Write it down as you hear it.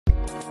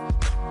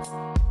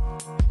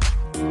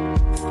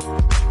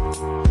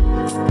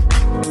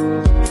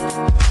Ooh,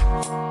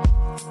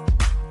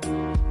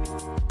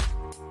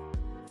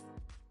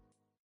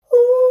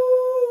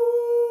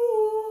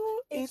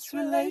 it's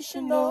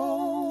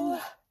relational.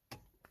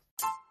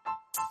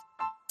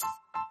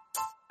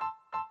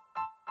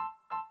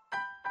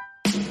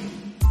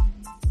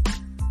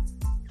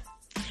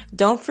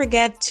 Don't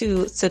forget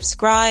to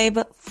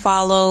subscribe,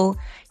 follow,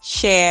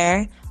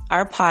 share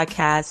our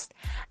podcast,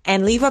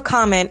 and leave a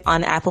comment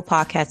on Apple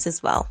Podcasts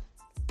as well.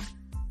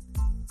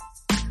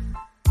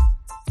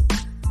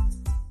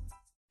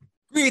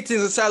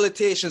 Greetings and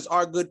salutations,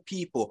 our good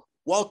people.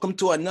 Welcome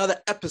to another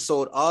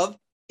episode of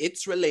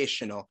It's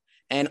Relational.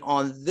 And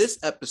on this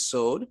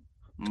episode,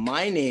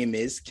 my name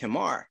is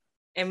Kimar.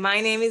 And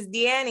my name is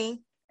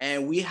Deannie.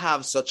 And we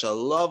have such a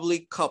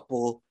lovely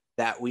couple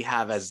that we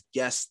have as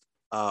guest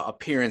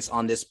appearance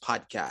on this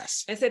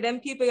podcast. I said,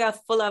 them people are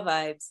full of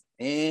vibes.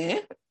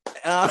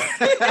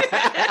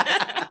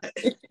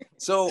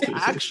 So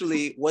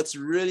actually, what's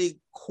really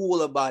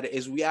cool about it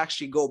is we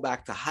actually go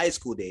back to high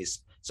school days.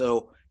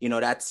 So,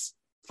 that's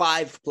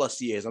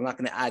 5+ years. I'm not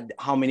going to add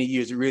how many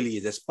years it really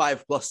is. It's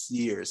 5+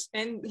 years.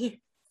 And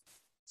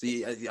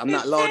see, I'm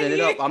not loading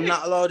it up. I'm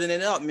not loading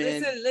it up,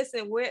 man.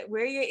 Listen,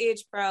 we're your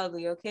age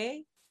proudly,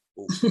 okay?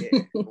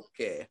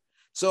 Okay.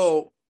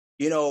 So,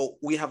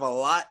 we have a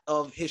lot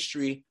of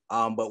history,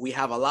 but we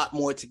have a lot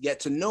more to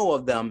get to know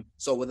of them.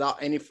 So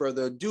without any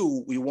further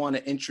ado, we want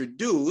to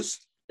introduce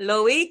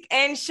Loic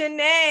and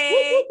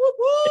Shannaé.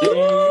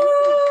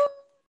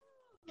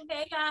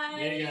 Hey guys.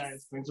 Hey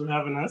guys, thanks for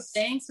having us.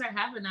 Thanks for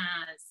having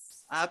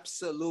us.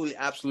 Absolutely.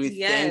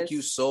 Yes. Thank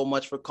you so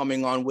much for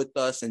coming on with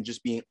us and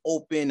just being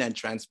open and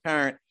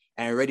transparent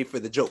and ready for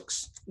the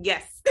jokes.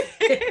 Yes.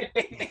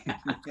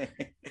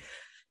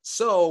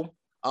 So,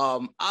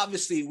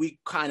 obviously we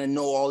kind of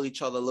know all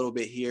each other a little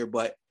bit here,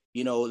 but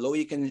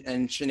Loic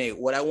and Shannaé,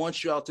 what I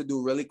want you all to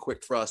do really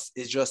quick for us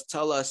is just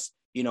tell us,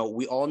 we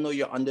all know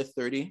you're under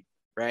 30,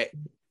 right?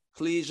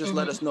 Please just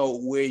let us know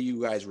where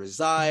you guys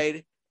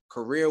reside,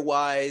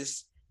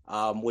 career-wise,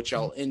 what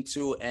y'all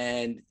into,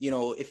 and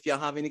if y'all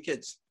have any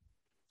kids.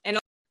 And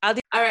all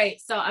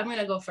right, so I'm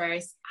gonna go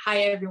first. Hi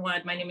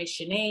everyone, my name is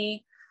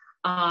Shannaé.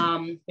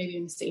 Maybe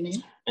you say your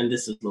name. And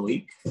this is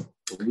Loic.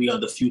 We are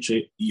the future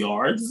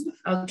Yards.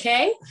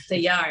 Okay, the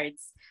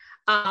Yards.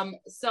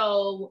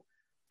 So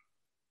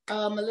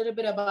a little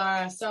bit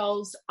about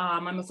ourselves.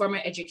 I'm a former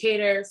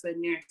educator for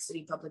New York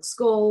City Public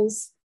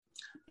Schools.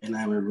 And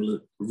I'm a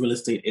real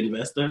estate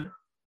investor.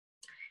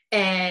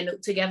 And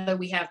together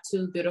we have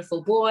two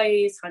beautiful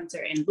boys,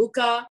 Hunter and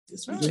Luca.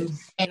 Yes, we do.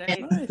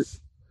 And Nice.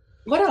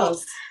 what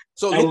else?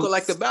 So Luca,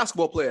 like the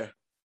basketball player.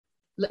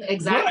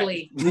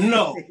 Exactly. Right.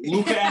 No,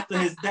 Luca after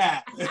his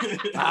dad.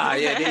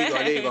 Yeah,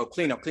 there you go.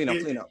 Clean up.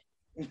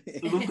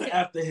 Luca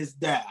after his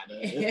dad.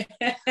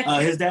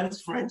 His dad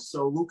is French,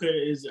 so Luca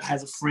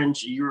has a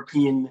French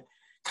European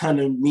kind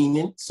of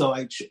meaning. So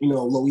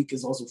Loic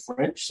is also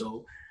French,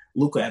 so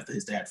Luca after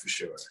his dad for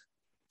sure.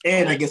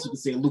 And I guess we could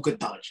say Luka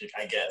Doncic,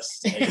 I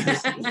guess.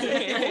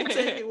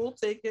 We'll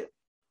take it.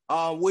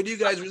 Where do you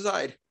guys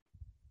reside?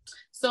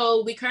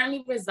 So we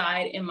currently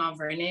reside in Mount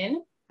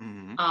Vernon,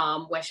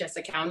 Mm-hmm.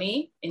 Westchester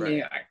County in New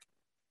York.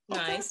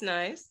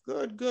 nice.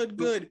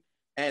 Good.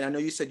 And I know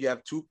you said you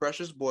have two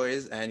precious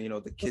boys, and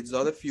the kids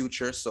are the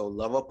future. So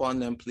love up on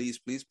them, please.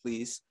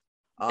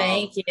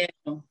 Thank you.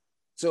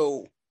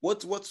 So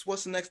what's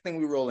the next thing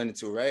we roll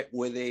into, right?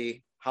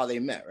 How they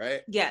met,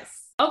 right? Yes.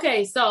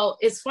 Okay, so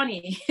it's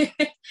funny.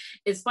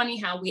 It's funny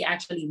how we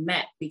actually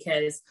met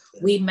because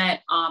we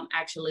met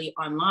actually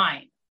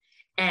online,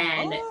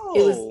 and it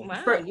was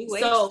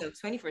the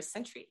 21st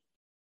century.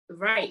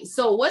 Right.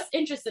 So what's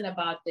interesting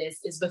about this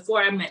is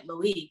before I met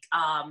Loic,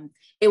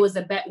 it was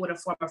a bet with a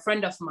former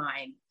friend of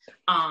mine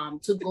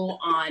to go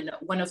on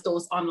one of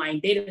those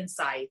online dating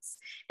sites.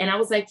 And I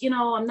was like,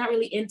 I'm not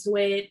really into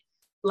it.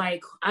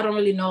 Like, I don't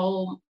really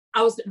know.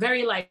 I was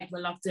very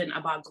reluctant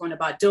about going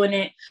about doing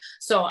it.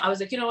 So I was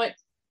like,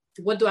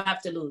 what do I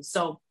have to lose?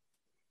 So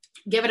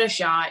give it a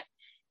shot.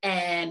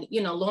 And,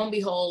 lo and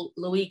behold,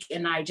 Loic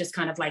and I just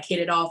kind of hit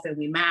it off and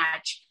we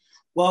matched.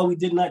 Well, we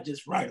did not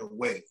just right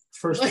away.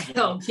 First of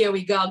all, here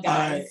we go,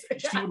 guys.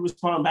 She would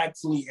respond back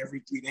to me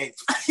every 3 days.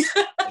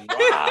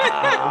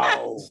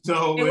 Wow.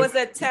 So It was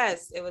a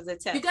test. You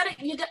can't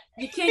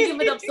give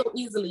it up so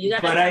easily. You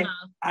gotta. But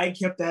I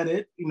kept at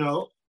it.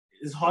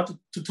 It's hard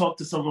to talk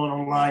to someone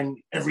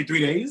online every 3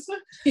 days.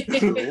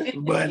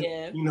 But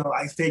Yeah.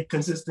 I stayed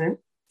consistent,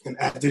 and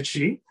as did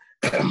she.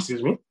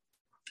 Excuse me.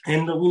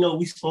 And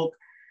we spoke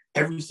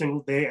every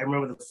single day. I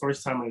remember the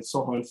first time I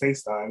saw her on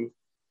FaceTime.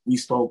 We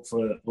spoke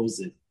for, what was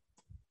it,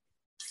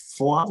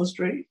 4 hours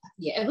straight?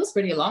 Yeah, it was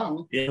pretty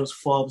long. Yeah, it was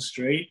 4 hours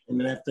straight. And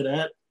then after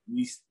that,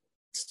 we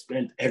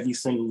spent every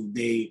single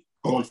day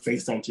on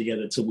FaceTime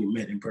together till we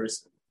met in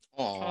person.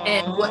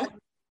 Aww.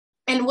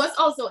 And what's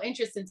also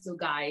interesting too,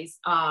 guys,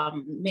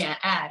 may I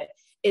add,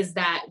 is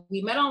that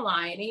we met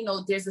online.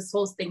 There's this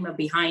whole stigma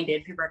behind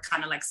it. People are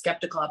kind of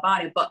skeptical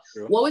about it. But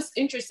Sure. What was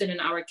interesting in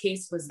our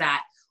case was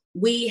that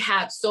we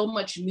had so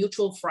much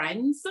mutual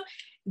friends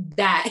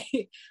that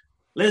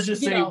let's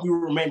just say we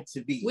were meant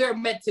to be. We're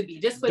meant to be.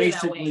 Just put it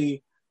that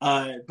way.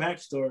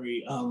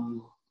 Backstory.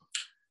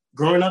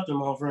 Growing up in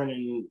Mount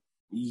Vernon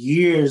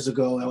years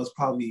ago, I was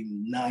probably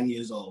 9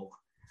 years old.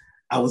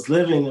 I was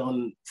living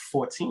on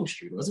 14th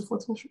Street. Was it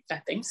 14th Street? I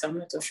think so. I'm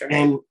not so sure.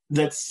 And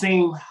that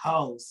same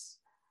house,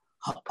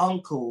 her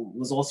uncle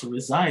was also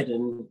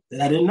residing that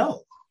I didn't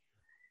know.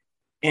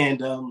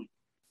 And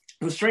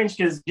it was strange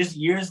because just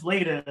years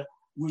later,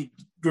 we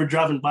were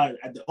driving by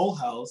at the old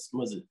house,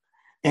 was it?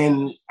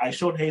 And I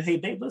showed her, hey,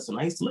 babe, listen,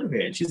 I used to live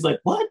here. And she's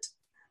like, what?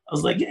 I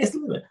was like, yeah, I used to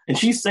live there. And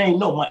she's saying,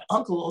 no, my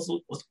uncle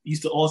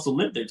used to also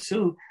live there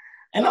too.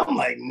 And I'm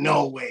like,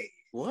 no way.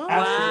 What?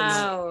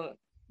 Wow.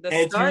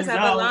 The stars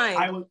have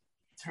aligned.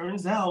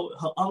 Turns out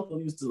her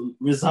uncle used to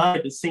reside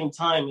at the same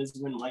time as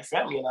when my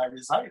family and I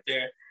resided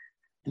there.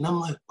 And I'm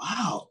like,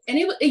 wow. And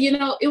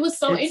it was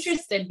so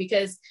interesting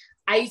because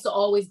I used to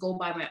always go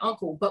by my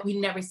uncle, but we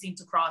never seemed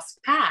to cross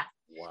paths.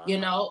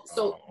 Wow.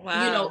 So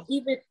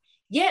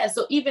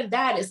even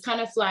that is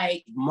kind of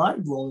like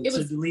mind-blowing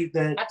to believe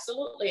that.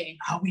 Absolutely.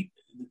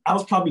 I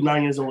was probably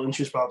 9 years old and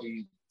she was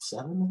probably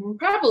 7.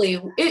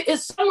 Probably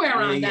it's somewhere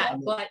around that,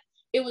 but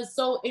it was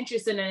so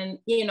interesting. And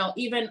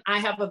even I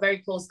have a very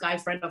close guy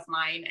friend of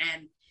mine,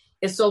 and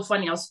it's so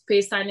funny. I was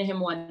FaceTiming him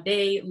one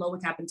day.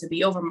 Loic happened to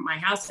be over at my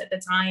house at the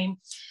time,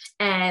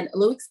 and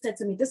Loic said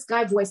to me, "This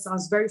guy voice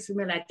sounds very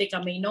familiar. I think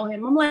I may know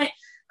him." I'm like,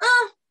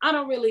 I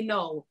don't really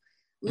know.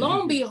 Lo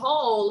and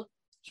behold,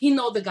 he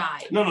know the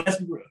guy. No, let's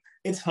be real.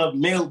 It's her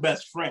male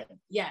best friend.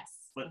 Yes.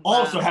 But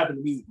also happened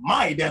to be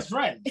my best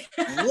friend.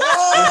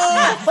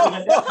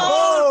 Whoa!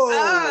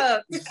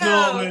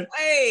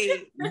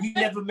 Wait. We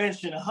never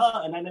mentioned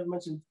her, and I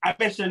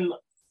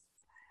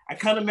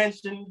kind of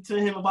mentioned to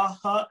him about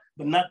her,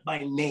 but not by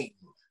name.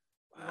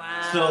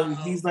 Wow. So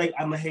he's like,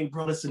 I'm like, hey,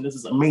 bro, listen, this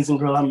is an amazing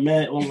girl I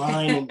met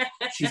online, and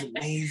she's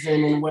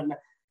amazing and whatnot.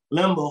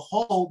 Lo and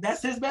behold,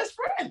 that's his best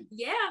friend.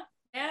 Yeah.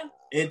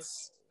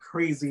 It's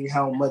crazy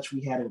how much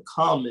we had in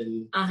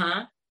common.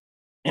 Uh-huh.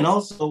 And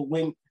also,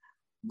 when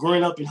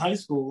growing up in high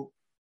school,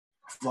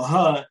 for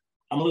her,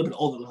 I'm a little bit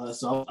older than her,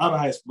 so I'm out of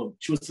high school.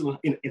 She was still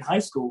in high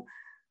school.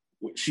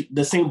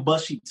 The same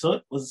bus she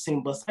took was the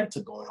same bus I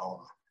took going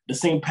home. The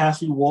same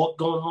path we walked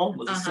going home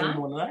was the same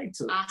one that I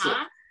took.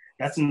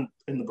 That's in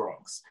the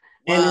Bronx.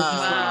 And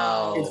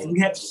we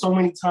had so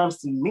many times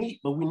to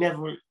meet, but we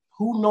never,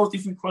 who knows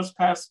if we crossed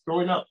paths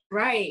growing up?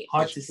 Right.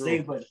 Hard to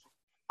say, but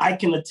I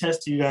can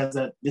attest to you guys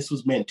that this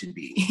was meant to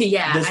be.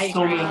 Yeah, There's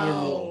so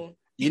many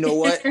You know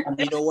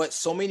what?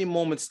 So many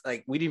moments,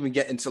 like we didn't even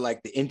get into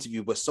like the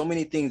interview, but so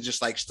many things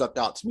just like stuck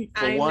out to me.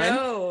 For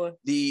one,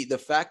 the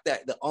fact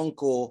that the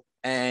uncle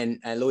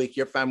and Loic,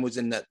 your family was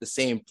in the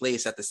same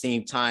place at the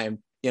same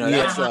time.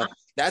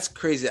 That's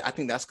crazy. I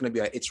think that's gonna be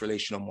it's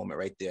relational moment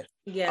right there.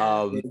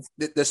 Yeah.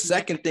 The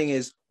second thing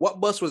is, what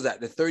bus was that?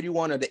 The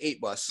 31 or the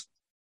 8 bus?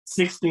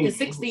 16. The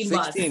 16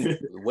 bus.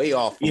 Way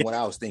off from what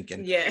I was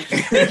thinking. Yeah.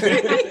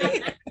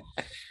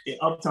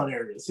 Uptown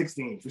area,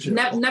 16 for sure.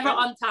 Never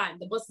on time.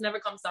 The bus never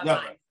comes on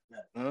time.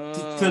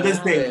 To this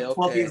day,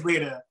 12 years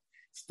later,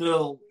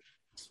 still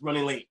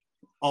running late.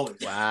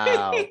 Always.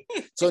 Wow.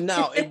 So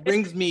now it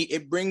brings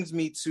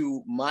me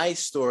to my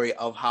story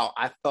of how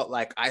I felt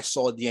like I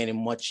saw Deanna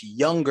much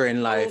younger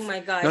in life. Oh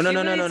my gosh.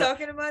 No.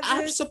 Talking about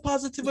this?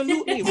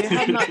 Absolutely. We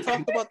have not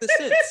talked about this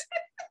since.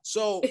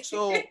 So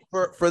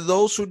for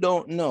those who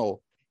don't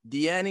know,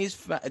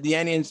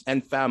 Deanna's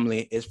and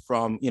family is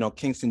from,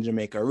 Kingston,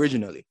 Jamaica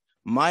originally.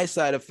 My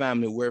side of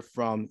family, we're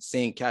from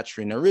St.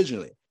 Catherine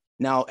originally.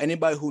 Now,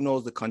 anybody who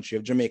knows the country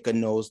of Jamaica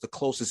knows the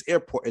closest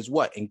airport is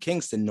what? In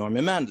Kingston,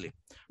 Norman Manley,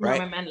 right?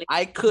 Norman Manley.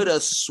 I could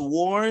have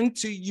sworn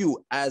to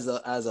you as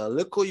a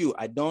little you,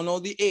 I don't know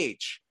the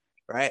age,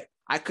 right?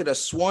 I could have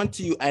sworn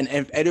to you, and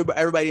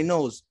everybody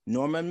knows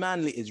Norman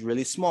Manley is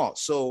really small.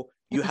 So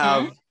you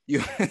have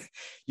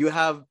you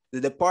have the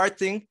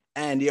departing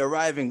and the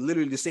arriving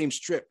literally the same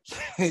strip.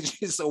 It's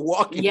just a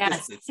walking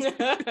distance.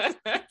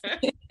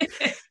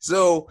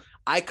 So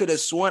I could have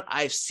sworn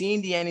I've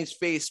seen Deanna's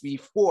face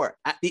before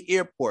at the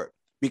airport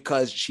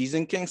because she's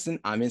in Kingston,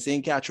 I'm in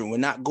St. Catherine. We're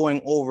not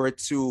going over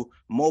to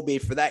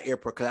Mobay for that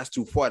airport because that's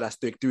too far. That's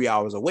 3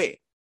 hours away,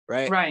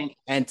 right? Right.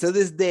 And to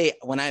this day,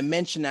 when I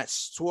mention that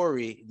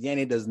story,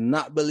 Deanna does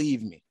not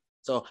believe me.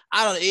 So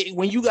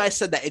when you guys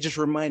said that, it just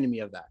reminded me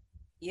of that.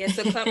 Yeah,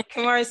 so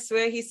Kamar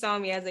swear he saw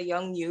me as a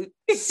young youth.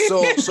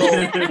 So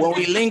when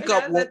we link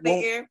up,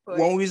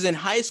 when we was in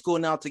high school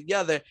now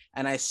together,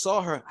 and I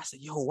saw her, I said,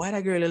 yo, why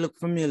that girl look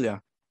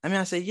familiar?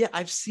 I said, yeah,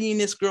 I've seen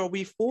this girl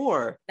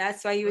before.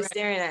 That's why you were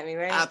staring at me,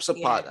 right?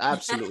 Absolutely.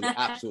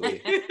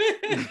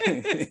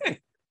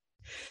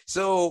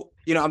 So,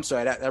 I'm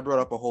sorry, that brought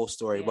up a whole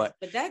story, but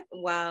that,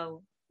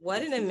 wow,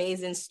 what an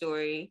amazing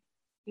story.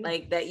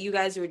 Like that you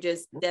guys were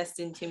just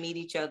destined to meet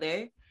each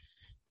other.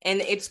 And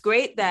it's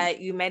great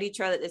that you met each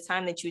other at the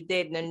time that you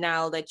did, and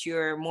now that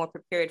you're more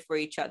prepared for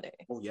each other.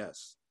 Oh,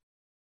 yes.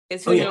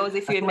 Because who knows,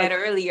 if you had met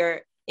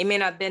earlier, it may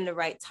not have been the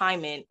right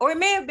timing, or it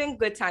may have been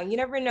good time. You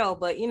never know,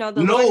 but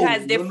the Lord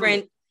has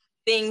different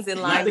things in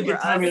life. Not the good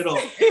timing at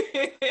all.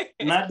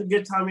 Not the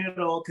good timing at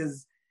all,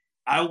 because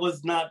I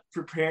was not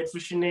prepared for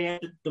Shannaé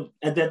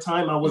at that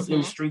time. I was in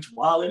the streets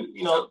wilding,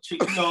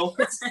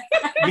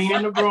 being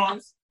in the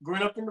Bronx,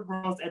 growing up in the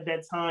Bronx at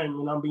that time,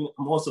 and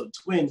I'm also a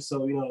twin,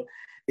 so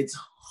it's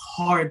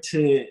hard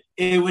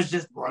it was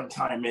just wrong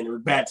timing. It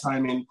was bad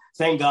timing.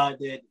 Thank God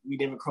that we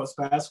didn't cross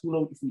paths. Who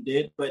knows if we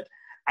did, but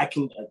I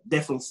can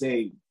definitely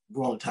say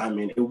wrong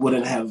timing. It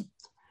wouldn't have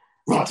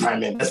wrong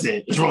timing. That's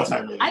it. It's wrong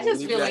timing. I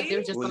just feel like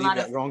there's just a lot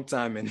of wrong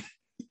timing.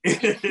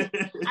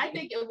 I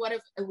think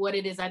what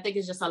it is, I think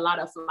it's just a lot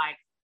of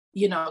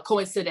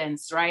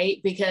coincidence, right?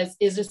 Because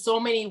it's just so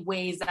many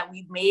ways that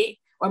we may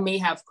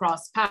have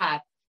crossed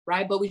paths,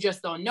 right? But we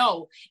just don't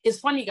know. It's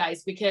funny,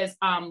 guys, because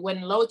when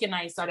Loic and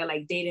I started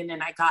like dating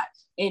and I got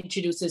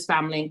introduced to his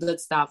family and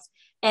good stuff,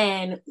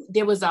 and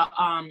there was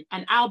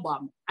an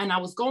album, and I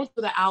was going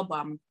through the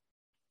album,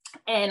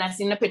 and I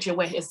seen a picture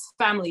with his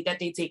family that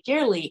they take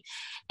yearly,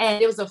 and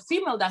there was a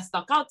female that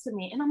stuck out to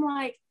me, and I'm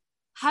like,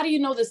 how do you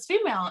know this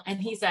female? And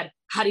he said,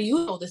 how do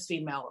you know this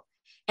female?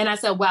 And I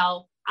said,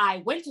 well,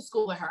 I went to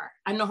school with her.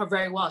 I know her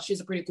very well. She's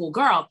a pretty cool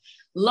girl.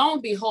 Lo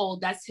and behold,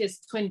 that's his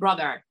twin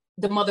brother,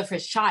 the mother of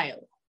his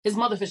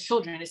mother of his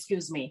children,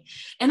 excuse me.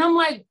 And I'm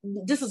like,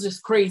 this is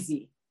just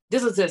crazy.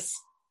 This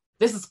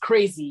is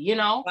crazy,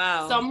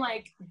 Wow. So I'm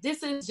like,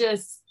 this is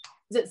just,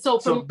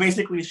 so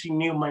basically she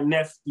knew my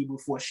nephew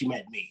before she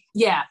met me.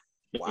 Yeah.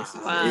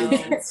 Wow.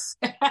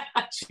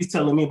 She's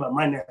telling me about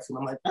my nephew.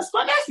 I'm like, that's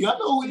my nephew. I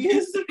know who he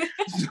is.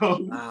 So,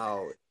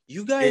 wow.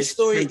 You guys'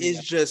 story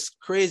is just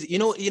crazy. You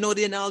know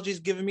the analogy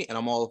is giving me, and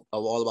I'm all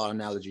about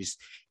analogies.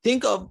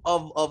 Think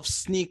of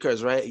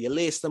sneakers, right? You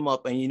lace them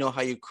up and you know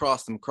how you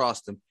cross them.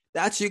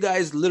 That's you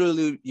guys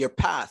literally your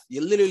path.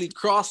 You're literally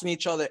crossing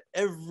each other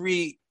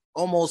every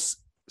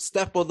almost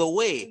step of the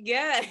way.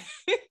 Yeah.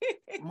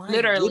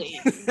 Literally.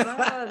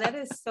 Wow, that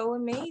is so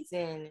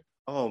amazing.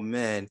 Oh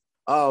man.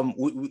 I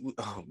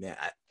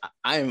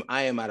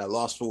am at a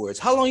loss for words.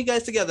 How long are you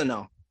guys together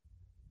now?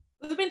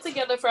 We've been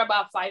together for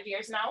about 5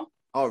 years now.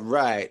 All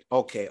right.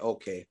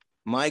 Okay.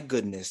 My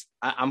goodness.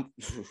 I'm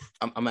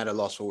at a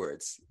loss for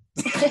words.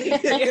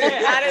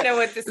 I don't know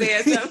what to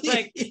say. So I'm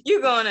like,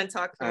 you go on and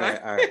talk to her.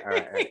 All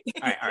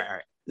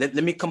right. Let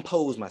me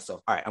compose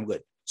myself. All right, I'm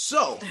good.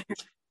 So,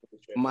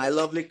 my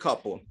lovely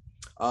couple,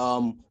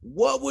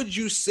 what would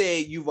you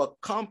say you've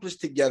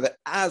accomplished together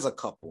as a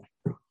couple?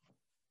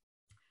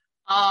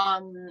 I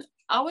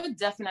would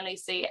definitely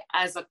say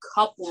as a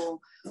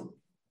couple,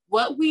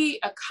 what we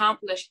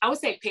accomplished, I would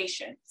say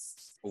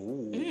patience.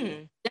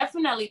 Ooh.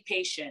 Definitely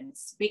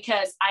patience,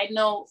 because I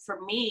know for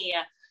me,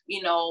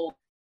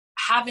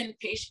 having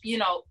patience,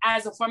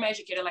 as a former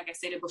educator, like I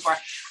said it before,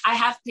 I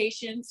have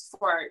patience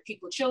for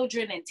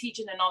children and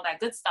teaching and all that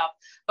good stuff.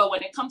 But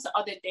when it comes to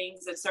other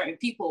things and certain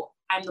people,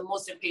 I'm the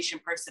most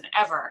impatient person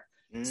ever.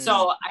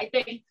 So I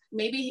think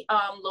maybe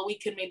Loic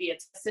can maybe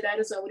attest to that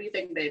as well. What do you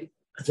think, babe?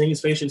 I think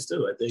it's patience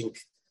too. I think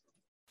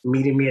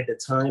meeting me at the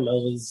time, I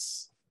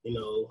was,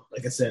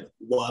 like I said,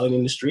 wilding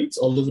in the streets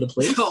all over the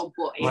place. Oh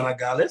boy.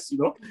 Managales,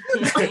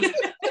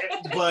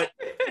 But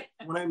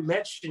when I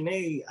met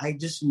Shannaé, I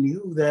just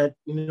knew that,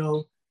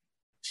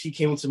 she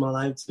came into my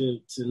life to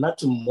not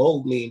to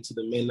mold me into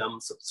the man I'm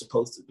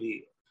supposed to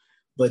be,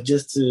 but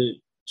just to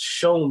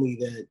show me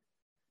that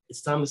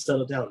it's time to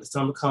settle down. It's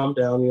time to calm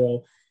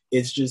down.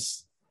 It's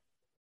just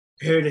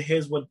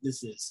here's what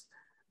this is.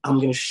 I'm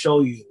going to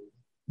show you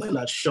by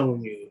not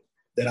showing you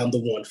that I'm the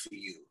one for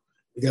you.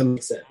 Does that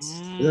make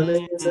sense? Does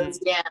that make sense?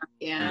 Yeah.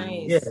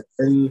 Nice.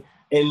 Yeah.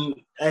 And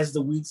as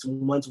the weeks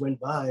and months went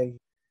by,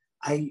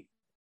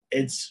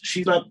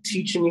 she's not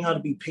teaching me how to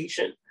be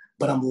patient,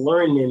 but I'm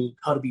learning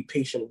how to be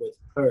patient with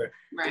her.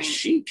 Right.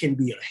 She can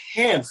be a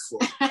handful.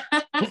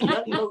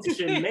 I know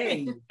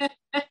Shannaé.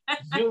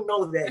 You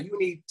know that you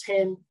need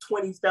 10,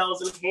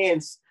 20,000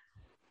 hands,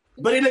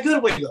 but in a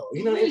good way though,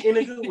 in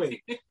a good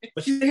way.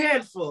 But she's a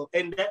handful,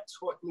 and that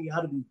taught me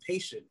how to be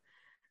patient.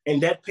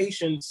 And that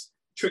patience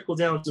trickled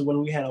down to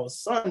when we had our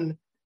son.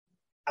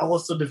 I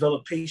also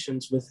developed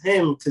patience with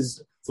him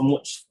because from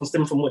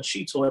what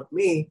she taught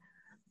me,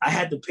 I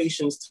had the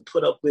patience to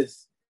put up with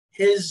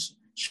his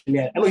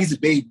shenanigans. I know he's a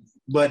baby,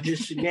 but his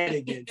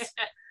shenanigans,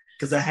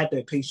 because I had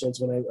that patience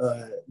when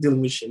I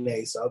dealing with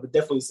Shannaé. So I would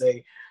definitely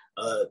say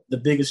the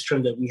biggest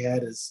trend that we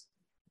had is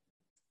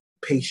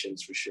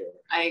patience for sure.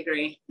 I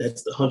agree.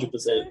 That's the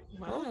 100%.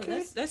 Wow,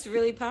 that's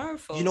really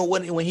powerful.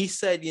 When he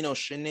said,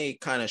 Shannaé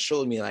kind of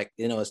showed me like,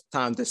 it's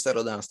time to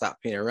settle down, stop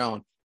playing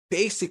around.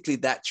 Basically,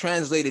 that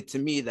translated to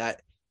me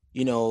that,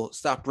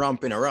 stop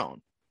romping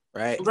around.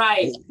 Right.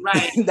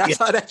 That's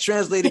how that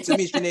translated to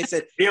me. Shannaé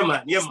said, "Yeah,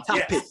 man.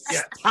 Stop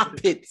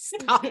it.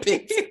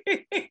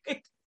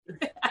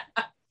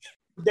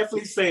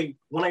 Definitely say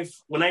when I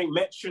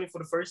met Shannaé for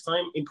the first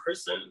time in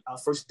person, our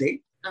first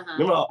date.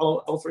 Remember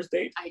our first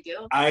date? I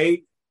do.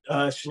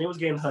 Shannaé was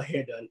getting her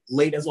hair done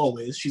late as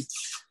always. She's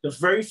the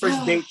very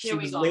first date. She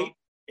was late,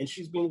 and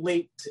she's been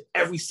late to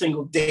every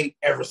single date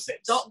ever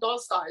since.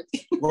 Don't start.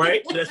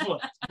 Right. That's one.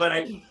 But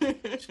I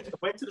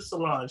went to the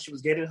salon. She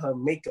was getting her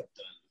makeup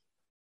done.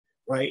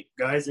 Right,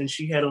 guys, and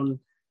she had on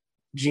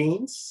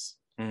jeans.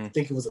 I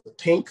think it was a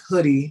pink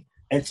hoodie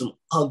and some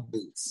Ugg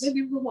boots.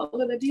 Maybe we want a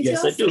little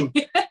details. Yes, I do.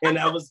 And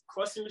I was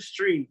crossing the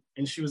street,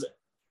 and she was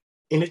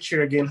in a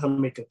chair getting her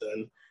makeup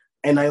done.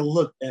 And I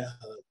looked at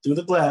her through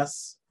the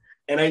glass,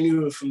 and I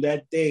knew from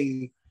that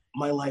day,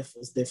 my life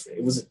was different.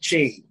 It was a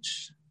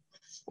change.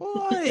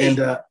 Boy.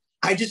 And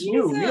I just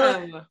knew, you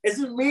know,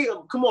 isn't me?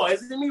 Come on,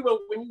 isn't me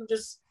when you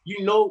just,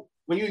 you know,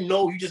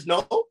 you just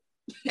know?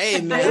 Hey,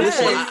 man, Yes.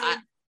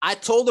 listen, I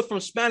told her from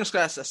Spanish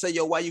class, I said,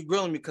 yo, why you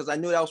grilling me? Because I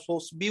knew that I was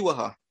supposed to be with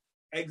her.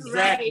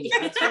 Exactly.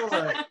 Right. I told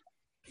her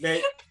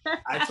that.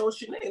 I told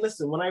Shannaé,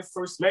 listen, when I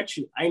first met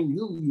you, I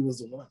knew you was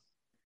the one.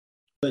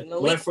 But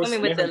No, when I we first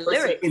coming met with her the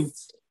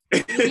lyrics.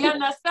 You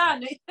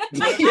understand?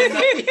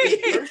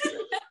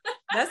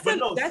 That's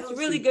seriously,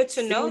 really good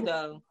to know,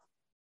 though.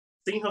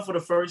 Seeing her for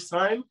the first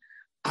time,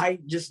 I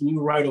just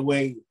knew right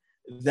away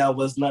that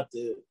was not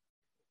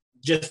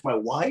just my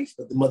wife,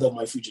 but the mother of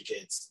my future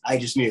kids. I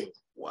just knew.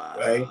 Wow.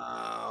 Right?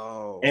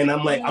 And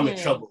I'm like, I'm in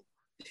trouble.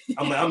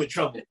 I'm in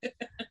trouble.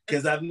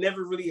 Because I've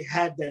never really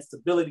had that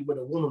stability with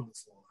a woman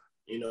before,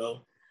 you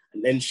know?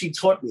 And she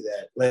taught me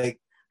that. Like,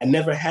 I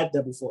never had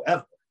that before,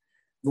 ever.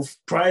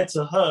 Prior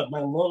to her,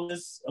 my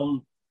longest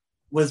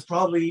was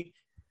probably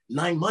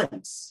 9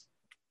 months.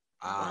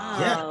 Wow.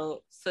 Yeah.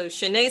 So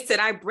Shannaé said,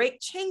 I break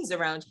chains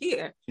around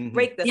here. Mhm.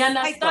 Break the You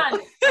cycle.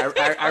 understand?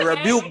 I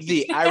rebuke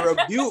thee. I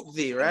rebuke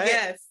thee, right?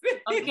 Yes.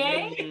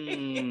 Okay.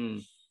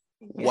 Mm.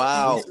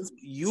 Wow.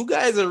 You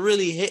guys are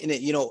really hitting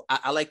it. You know,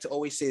 I like to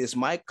always say this.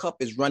 My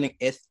cup is running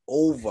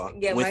over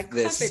Yeah, with my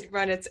this. cup is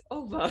running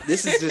over.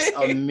 This is just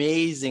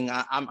amazing.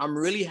 I'm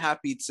really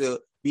happy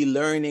to be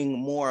learning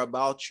more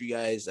about you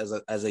guys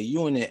as a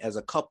unit, as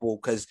a couple,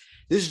 because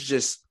this is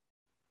just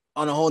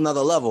on a whole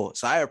nother level.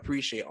 So I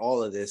appreciate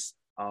all of this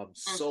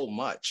so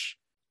much.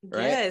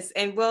 Right? Yes.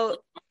 And well,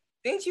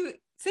 since you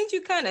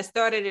kind of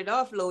started it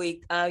off,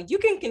 Loic, you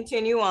can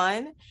continue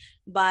on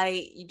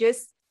by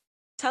just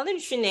telling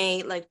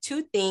Shannaé like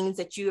 2 things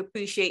that you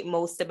appreciate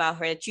most about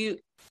her that you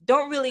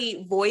don't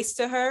really voice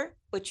to her,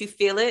 but you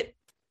feel it.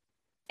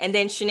 And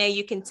then Shannaé,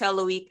 you can tell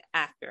Loic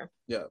after.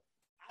 Yeah.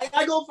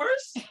 I go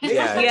first?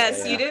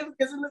 Yes, you do.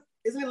 Isn't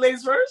it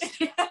ladies first?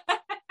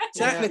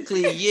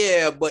 Technically,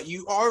 yeah, but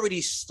you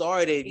already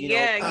started, you know,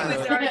 Yeah, you kinda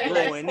was already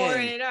like going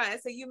pouring in. it on,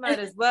 so you might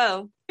as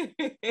well.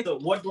 So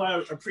what do I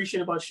appreciate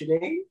about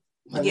Shannaé?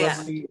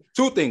 Yeah.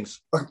 2 things.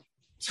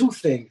 2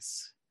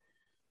 things.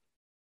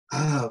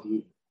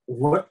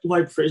 What do I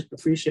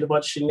appreciate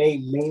about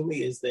Shannaé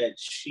mainly is that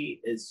she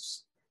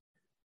is,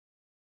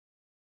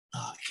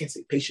 I can't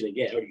say patient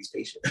again, I already use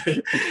patient.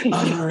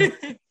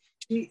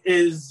 She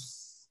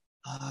is,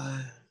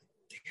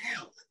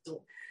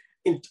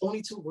 in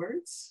only 2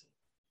 words?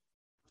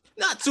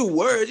 Not 2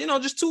 words, you know,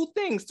 just 2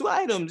 things, 2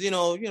 items, you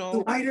know.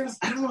 2 items?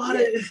 I don't know how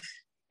to,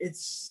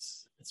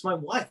 it's my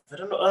wife. I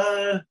don't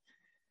know,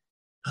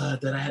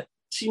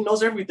 she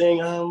knows everything.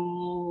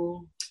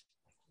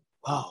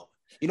 Wow.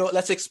 You know,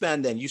 let's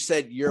expand then. You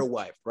said your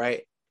wife,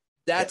 right?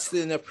 That's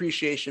an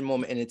appreciation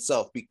moment in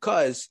itself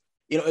because,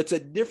 you know, it's a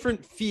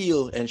different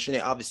feel. And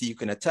Shannaé, obviously you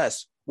can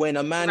attest when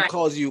a man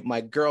calls you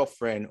my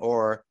girlfriend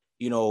or,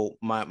 you know,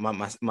 my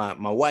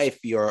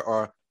wifey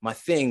or my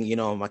thing, you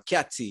know, my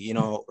catty, you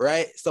know,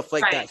 right? Stuff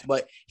like that.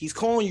 But he's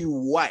calling you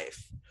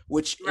wife,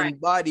 which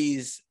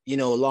embodies, you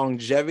know,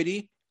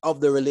 longevity of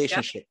the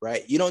relationship,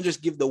 right? You don't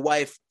just give the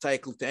wife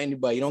title to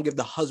anybody. You don't give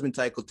the husband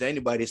title to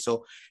anybody.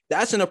 So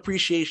that's an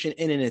appreciation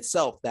in and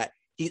itself that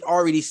he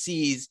already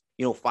sees,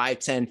 you know, 5,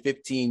 10,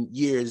 15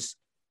 years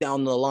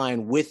down the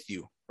line with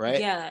you, right?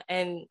 Yeah,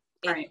 and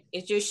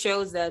it just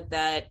shows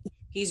that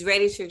he's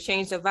ready to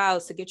change the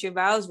vows. So get your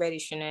vows ready,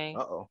 Shannaé.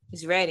 Uh-oh.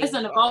 He's ready.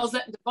 Listen, the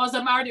vows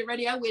I'm already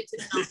ready. I wait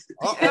till now.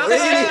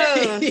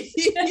 Uh-oh.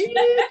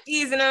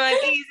 Easing on.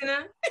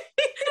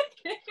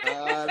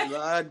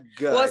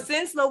 Well,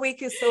 since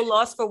Loic is so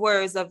lost for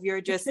words of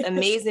your just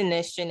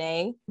amazingness,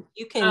 Shannaé,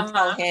 you can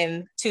tell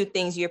him 2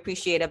 things you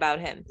appreciate about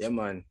him. Yeah,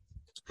 man.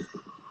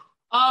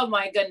 Oh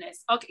my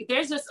goodness. Okay,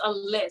 there's just a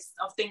list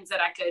of things that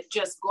I could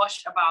just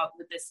gush about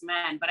with this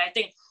man. But I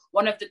think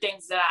one of the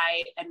things that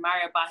I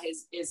admire about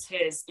is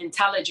his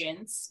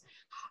intelligence,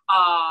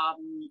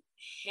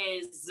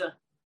 his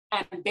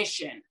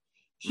ambition.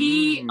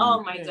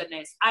 Oh my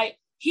goodness.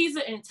 He's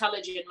an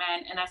intelligent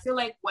man. And I feel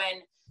like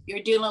when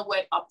you're dealing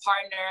with a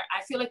partner,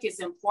 I feel like it's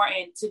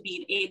important to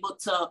be able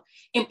to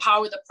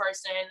empower the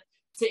person,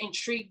 to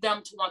intrigue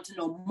them, to want to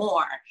know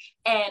more.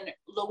 And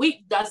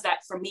Loic does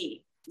that for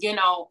me. You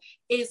know,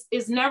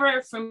 is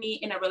never for me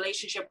in a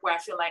relationship where I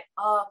feel like,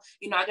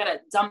 you know, I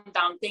gotta dumb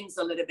down things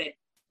a little bit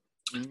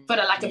for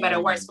the lack of better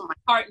words for my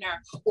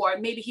partner, or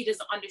maybe he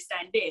doesn't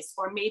understand this,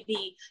 or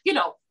maybe, you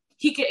know,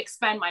 he could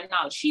expand my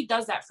knowledge. He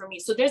does that for me.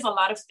 So there's a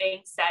lot of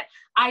things that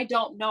I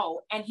don't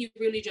know, and he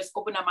really just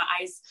opened up my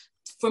eyes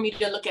for me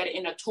to look at it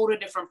in a total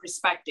different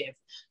perspective,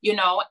 you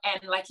know.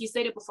 And like he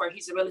said it before,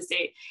 he's a real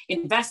estate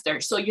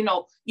investor. So, you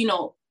know,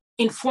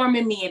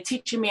 informing me and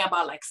teaching me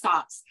about like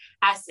stocks,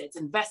 assets,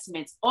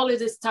 investments, all of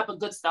this type of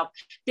good stuff,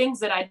 things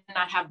that I did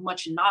not have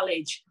much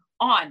knowledge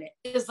on,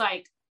 is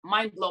like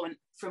mind blowing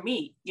for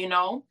me, you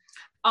know.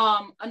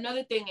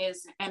 Another thing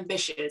is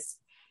ambitious.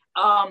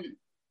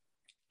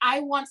 I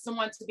want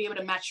someone to be able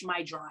to match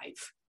my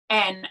drive.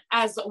 And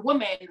as a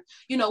woman,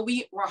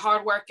 we're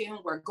hardworking,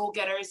 we're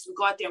go-getters, we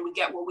go out there and we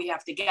get what we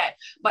have to get.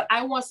 But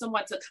I want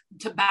someone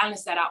to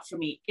balance that out for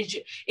me.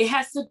 It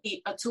has to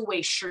be a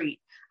two-way street.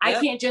 Yep.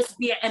 I can't just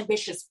be an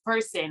ambitious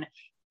person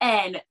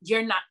and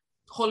you're not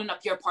holding up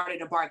your part of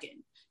the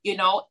bargain,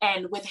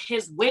 and with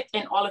his wit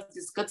and all of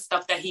this good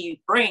stuff that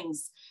he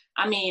brings,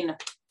 I mean,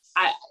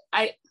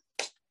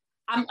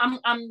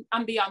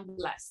 I'm beyond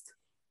blessed.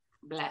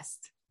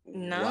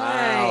 Nice.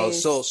 Wow.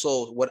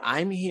 So what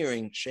I'm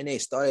hearing,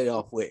 Shannaé started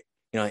off with,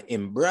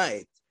 in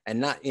bright, and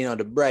not,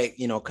 the bright,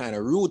 kind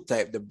of rude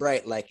type, the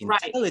bright, like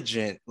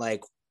intelligent,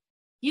 like.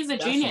 He's a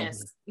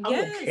genius.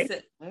 Yes.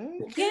 Okay.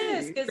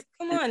 Yes. Because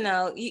come on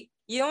now, you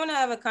don't want to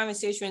have a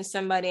conversation with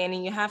somebody and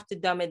then you have to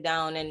dumb it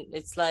down, and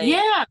it's like,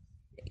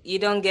 you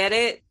don't get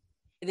it,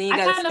 then you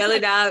got to spell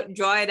it out,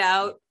 draw it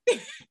out.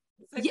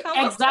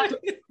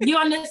 Exactly. You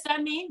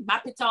understand me?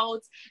 Map it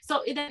out.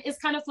 So it's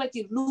kind of like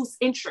you lose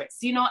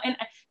interest, and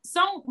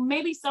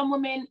maybe some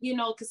women,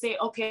 could say,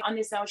 okay, I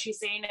understand what she's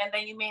saying. And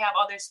then you may have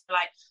others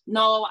like,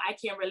 no, I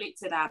can't relate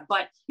to that.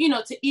 But,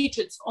 to each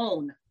its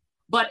own.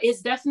 But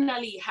it's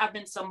definitely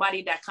having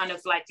somebody that kind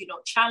of like,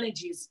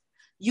 challenges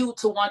you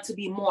to want to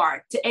be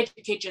more, to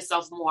educate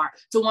yourself more,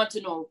 to want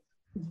to know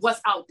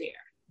what's out there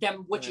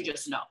than what you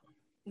just know.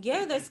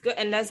 Yeah, that's good.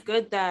 And that's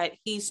good that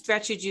he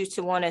stretches you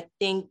to want to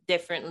think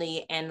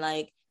differently and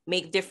like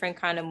make different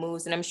kind of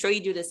moves. And I'm sure you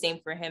do the same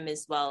for him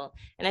as well.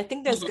 And I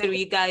think that's good where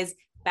you guys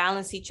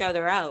balance each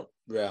other out.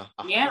 Yeah.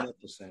 100%, yeah.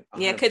 100%.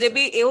 Yeah. Cause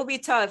it will be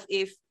tough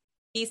if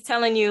he's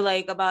telling you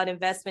like about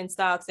investment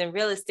stocks and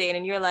real estate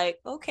and you're like,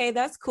 okay,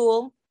 that's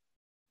cool.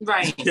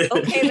 Right.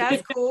 Okay,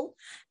 that's cool.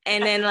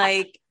 And then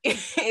like,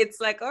 it's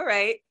like, all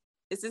right,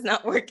 this is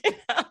not working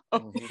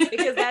out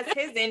because that's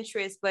his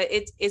interest. But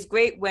it's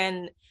great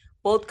when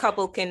both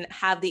couple can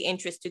have the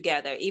interest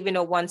together, even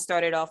though one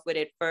started off with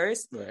it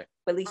first. Right.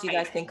 But at least you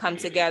guys can come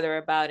together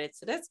about it.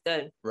 So that's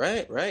good.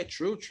 Right.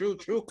 True.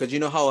 Because you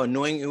know how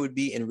annoying it would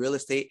be in real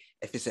estate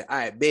if you say, all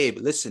right, babe,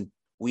 listen,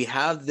 we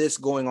have this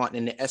going on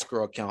in the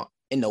escrow account.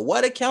 In the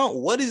what account?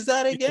 What is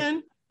that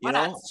again?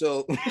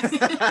 So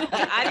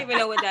I didn't even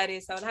know what that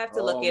is. So I'd have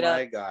to look it up. Oh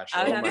my gosh.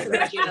 I would have to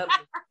look it up.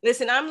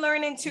 Listen, I'm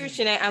learning too,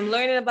 Shannaé. I'm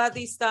learning about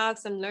these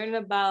stocks. I'm learning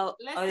about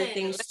other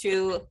things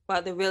too,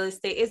 about the real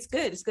estate. It's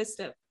good. It's good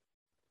stuff.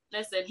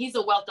 Listen, he's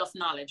a wealth of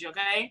knowledge,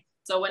 okay?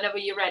 So whenever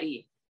you're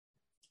ready.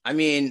 I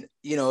mean,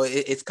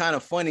 it's kind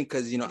of funny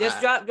because, just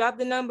drop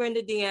the number in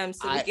the DM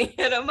so we can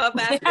hit him up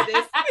after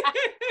this.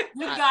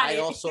 I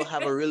also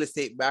have a real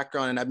estate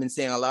background and I've been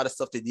saying a lot of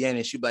stuff to Deanna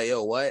and she's like,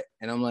 yo, what?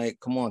 And I'm like,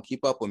 come on,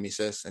 keep up with me,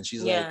 sis. And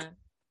she's like,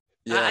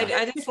 yeah.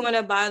 I just want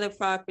to buy the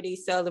property,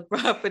 sell the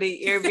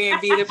property,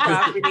 Airbnb the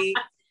property.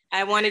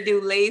 I want to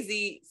do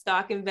lazy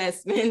stock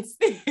investments.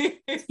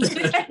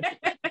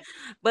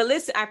 But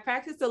listen, I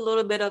practiced a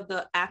little bit of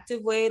the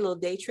active way, a little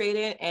day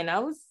trading, and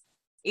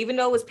even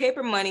though it was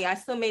paper money, I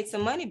still made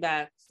some money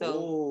back.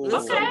 So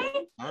listen,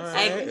 okay,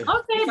 if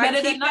I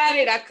keep at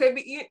it, I could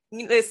be.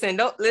 Listen,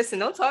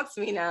 don't talk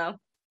to me now.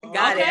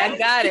 I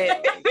got it.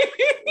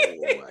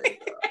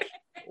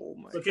 Oh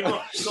my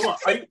God. Come on.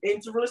 Are you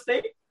into real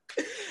estate?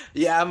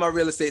 Yeah, I'm a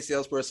real estate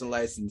salesperson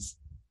licensed.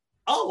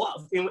 Oh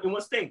wow! In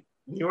what state?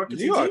 New York.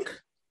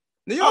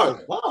 New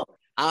York. Oh,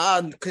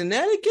 wow.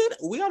 Connecticut.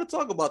 We got to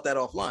talk about that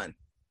offline.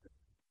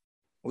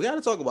 We got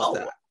to talk about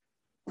that.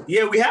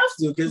 Yeah, we have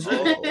to because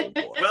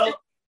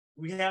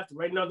we have to.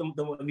 Right now,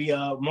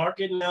 the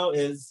market now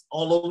is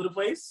all over the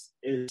place.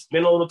 It's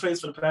been all over the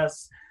place for the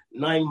past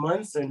 9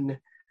 months, and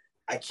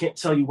I can't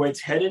tell you where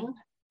it's heading.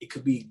 It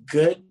could be a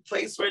good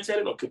place where it's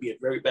headed, or it could be a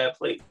very bad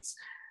place.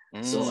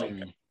 So,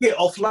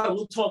 offline,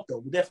 we'll talk though.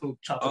 We'll definitely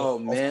talk. Oh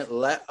man,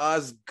 let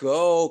us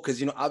go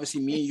because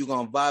obviously me and you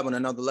gonna vibe on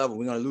another level.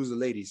 We're gonna lose the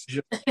ladies.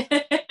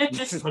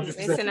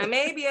 Listen, I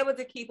may be able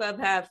to keep up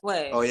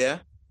halfway. Oh yeah.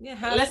 Yeah.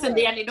 Halfway. Listen,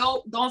 Danny,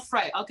 don't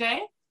fret,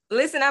 okay?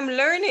 Listen, I'm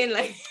learning.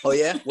 Like. Oh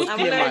yeah. What's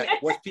PMI?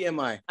 What's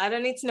PMI? I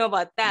don't need to know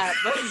about that,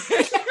 but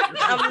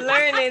I'm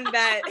learning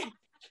that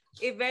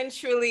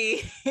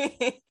eventually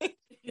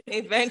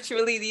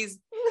these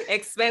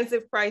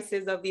expensive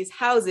prices of these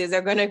houses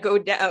are gonna go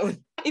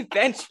down.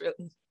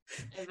 Eventually.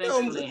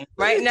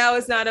 Right now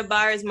it's not a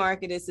buyer's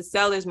market, it's a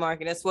seller's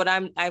market. That's what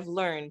I've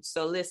learned.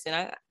 So listen,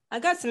 I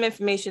got some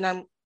information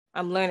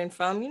I'm learning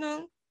from,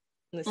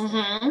 listen.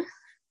 Mm-hmm.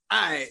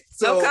 All right,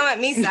 so don't come at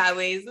me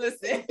sideways.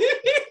 Listen.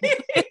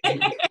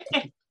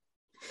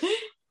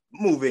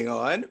 Moving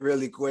on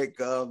really quick.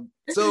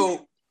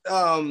 So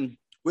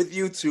with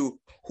you two,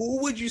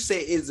 who would you say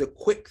is a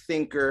quick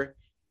thinker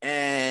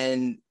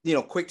and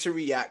quick to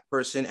react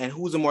person, and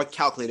who's a more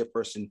calculated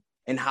person?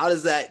 And how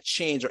does that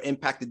change or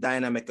impact the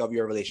dynamic of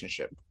your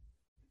relationship?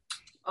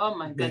 Oh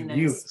my goodness.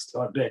 You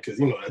start there because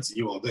that's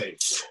you all day.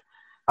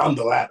 I'm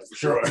the latter for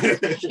sure.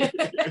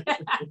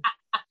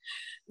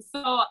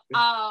 So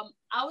I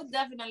would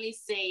definitely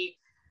say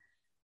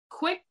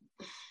quick.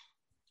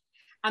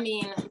 I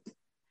mean,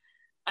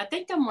 I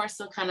think I'm more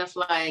so kind of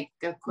like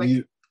a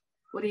quick.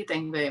 What do you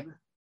think, babe?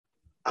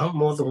 I'm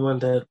more the one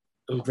that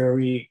I'm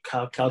very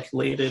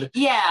calculated.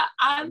 Yeah,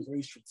 I'm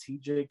very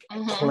strategic.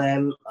 I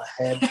plan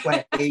ahead.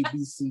 Plan A,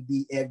 B, C,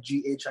 D, F,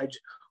 G, H, I, J,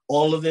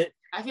 all of it.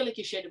 I feel like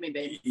you shared me,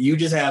 babe. You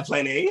just have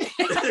plan A.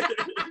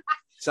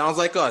 Sounds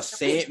like us.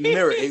 Same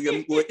mirror.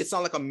 It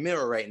sounds like a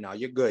mirror right now.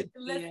 You're good.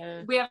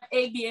 Yeah. We have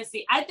A, B, and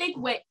C. I think,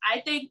 like,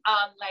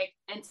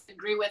 and to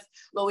agree with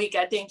Loic,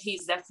 I think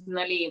he's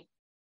definitely,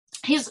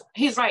 he's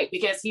right,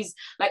 because he's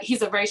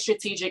a very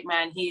strategic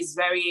man. He's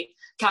very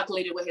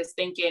calculated with his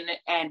thinking.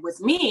 And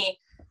with me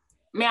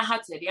I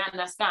had to, you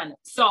understand?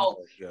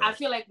 So I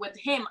feel like with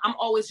him, I'm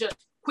always just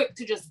quick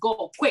to just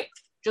go quick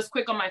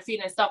on my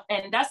feet and stuff.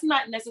 And that's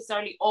not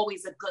necessarily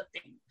always a good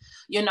thing,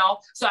 you know?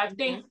 So I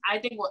think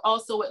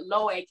also with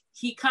Loic,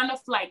 he kind of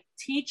like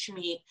teach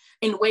me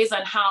in ways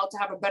on how to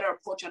have a better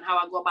approach on how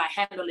I go about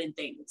handling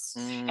things.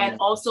 And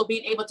also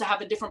being able to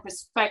have a different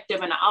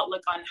perspective and an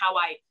outlook on how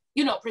I,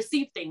 you know,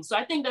 perceive things. So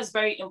I think that's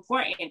very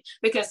important,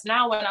 because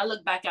now when I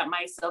look back at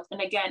myself, and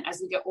again,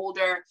 as we get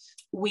older,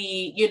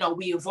 we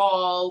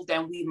evolve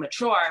and we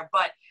mature.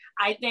 But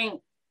I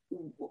think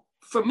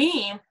for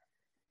me,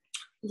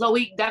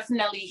 Loic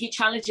definitely, he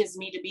challenges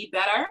me to be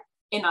better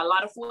in a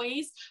lot of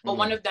ways, but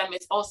one of them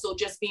is also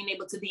just being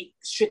able to be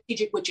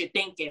strategic with your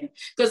thinking.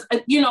 Because,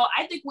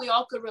 I think we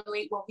all could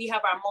relate when we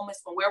have our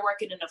moments when we're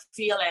working in the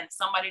field and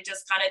somebody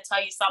just kind of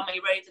tell you something,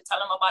 you're ready to tell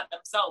them about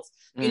themselves,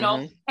 you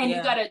know, and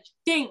you got to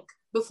think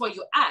before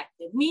you act.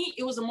 And me,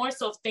 it was more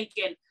so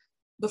thinking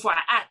before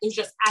I act. It was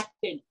just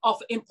acting off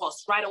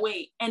impulse right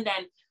away. And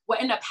then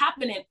what ended up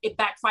happening, it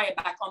backfired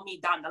back on me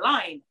down the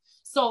line.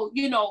 So,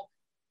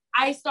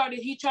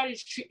 he tried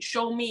to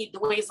show me the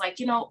ways like,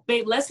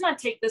 babe, let's not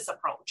take this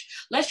approach.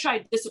 Let's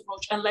try this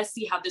approach and let's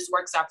see how this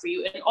works out for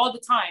you. And all the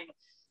time,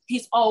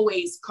 he's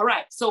always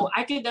correct. So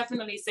I could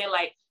definitely say,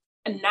 like,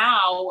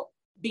 now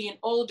being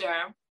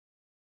older,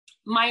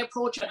 my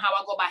approach on how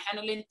I go about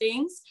handling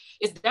things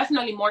is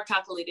definitely more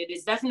calculated.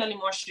 It's definitely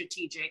more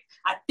strategic.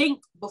 I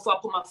think before I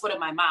put my foot in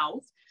my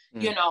mouth,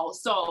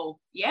 so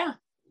yeah.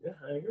 Yeah,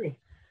 I agree.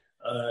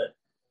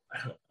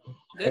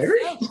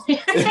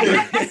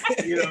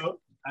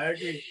 I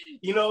agree.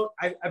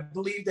 I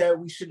believe that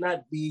we should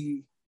not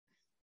be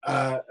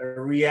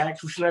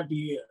react. We should not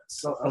be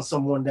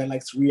someone that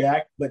likes to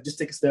react, but just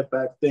take a step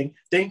back,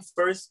 think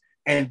first,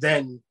 and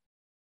then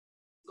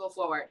go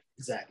forward.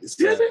 Exactly.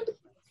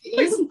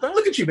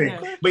 Look at you, baby.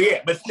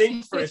 Yeah. But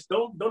think first.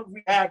 Don't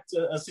react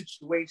to a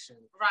situation.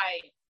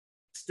 Right.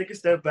 Take a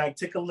step back.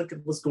 Take a look at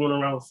what's going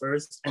around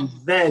first, and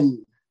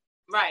then.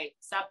 Right.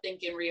 Stop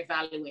thinking.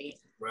 Reevaluate.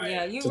 Right.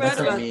 Yeah, you're right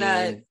about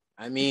that.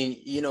 I mean,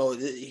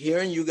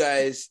 hearing you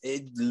guys,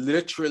 it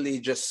literally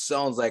just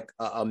sounds like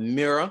a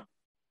mirror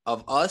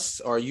of us,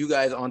 or you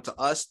guys onto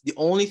us. The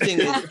only thing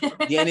is,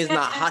 Deanna's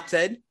not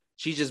hot-head.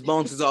 She just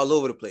bounces all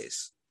over the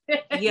place.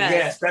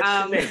 Yes,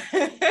 that's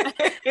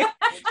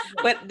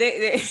but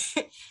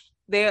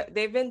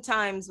there've been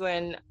times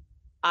when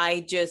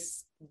I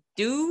just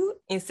do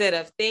instead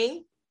of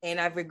think, and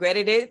I've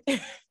regretted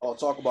it. Oh,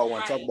 talk about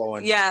one. Talk about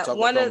one. Yeah,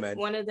 one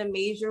of the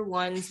major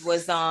ones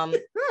was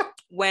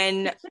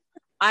when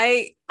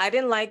I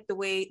didn't like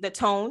the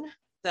tone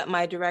that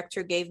my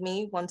director gave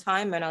me one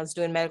time when I was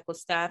doing medical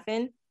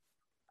staffing.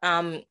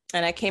 And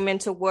I came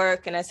into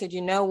work and I said,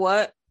 you know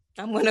what?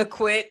 I'm gonna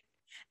quit.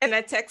 And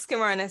I text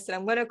Kamar and I said,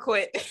 I'm gonna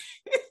quit.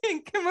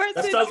 And Kamar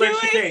said, that sounds like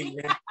Shannaé,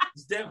 yeah.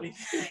 It's definitely.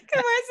 Kamar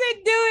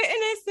said, do it.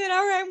 And I said,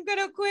 all right, I'm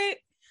gonna quit.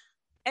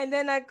 And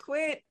then I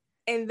quit.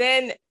 And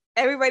then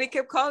everybody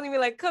kept calling me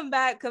like, come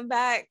back.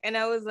 And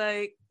I was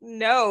like,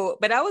 no,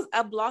 but I was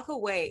a block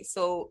away.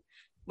 So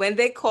when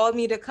they called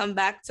me to come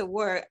back to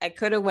work, I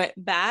could have went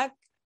back,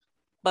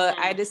 but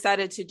I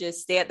decided to just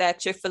stay at that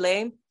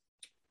Chick-fil-A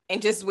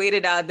and just wait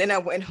it out. Then I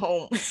went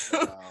home.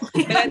 Wow.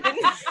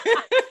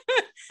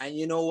 And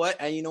you know what?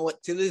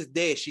 Till this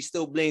day, she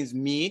still blames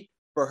me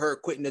for her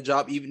quitting the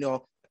job, even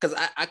though, because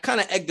I kind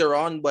of egged her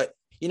on, but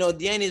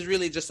Deanna is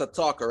really just a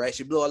talker, right?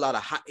 She blew a lot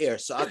of hot air.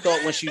 So I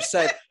thought when she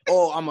said,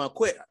 oh, I'm going to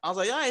quit, I was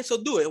like, all right,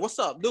 so do it. What's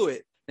up? Do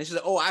it. And she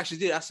said, oh, I actually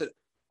did. I said,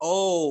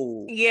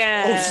 oh.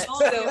 Yeah.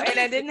 So, and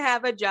I didn't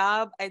have a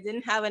job. I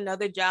didn't have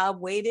another job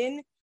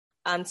waiting.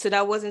 So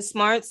that wasn't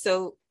smart.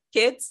 So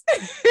kids,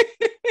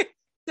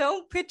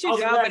 don't quit your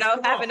job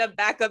without having a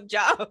backup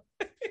job.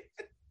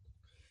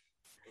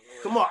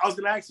 Come on, I was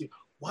going to ask you,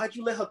 why'd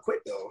you let her quit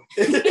though?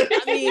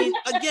 I mean,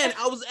 again,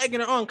 I was egging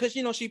her on because,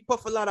 she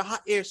puffed a lot of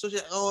hot air. So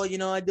she's like, oh,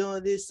 I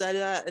doing this,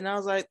 that. And I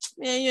was like,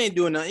 man, you ain't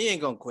doing nothing. You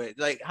ain't going to quit.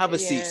 Like, have a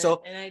seat.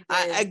 So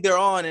I egged her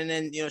on and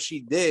then,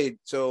 she did.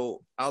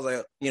 So I was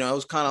like, it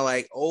was kind of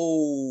like,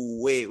 oh,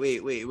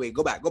 wait,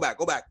 go back.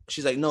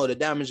 She's like, no, the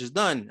damage is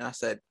done. And I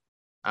said,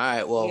 all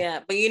right, well. Yeah,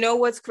 but you know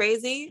what's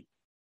crazy?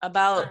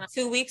 About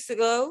 2 weeks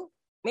ago,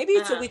 maybe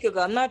it's a week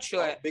ago, I'm not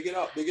sure. Oh, big it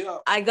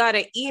up. I got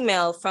an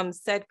email from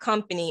said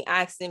company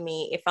asking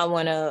me if I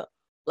want to,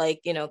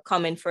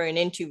 come in for an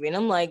interview. And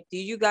I'm like, do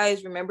you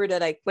guys remember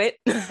that I quit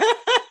years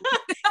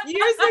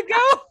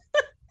ago?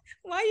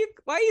 Why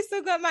you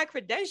still got my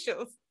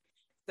credentials?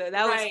 So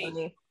that was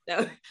funny.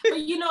 But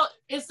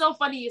it's so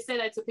funny you say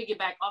that, to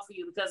piggyback off of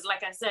you, because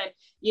like I said,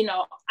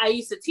 I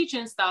used to teach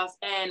and stuff,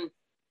 and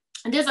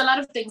And there's a lot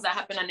of things that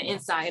happen on the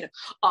inside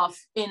of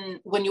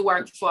when you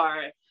work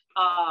for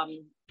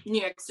New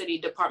York City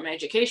Department of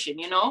Education,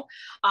 you know?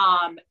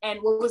 And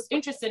what was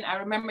interesting, I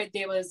remember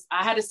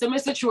I had a similar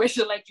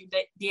situation like you,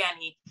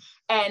 Deannie,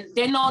 and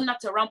they know not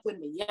to rump with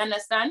me, you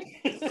understand?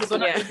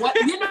 Yeah.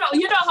 You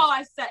know how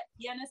I said,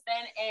 you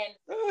understand?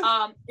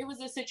 And it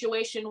was a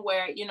situation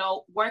where,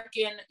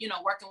 working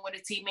with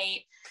a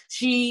teammate,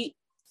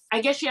 I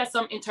guess she has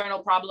some internal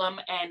problem,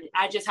 and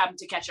I just happened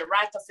to catch a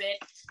wrath of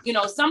it.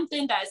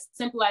 Something that's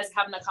simple as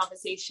having a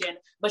conversation,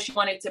 but she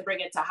wanted to bring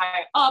it to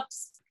higher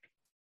ups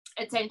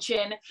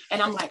attention.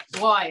 And I'm like,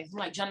 boy,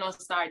 General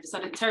Star, this is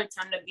the third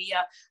time to be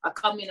a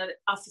community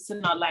officer.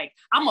 Not like,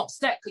 I'm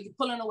upset because you're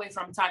pulling away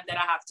from time that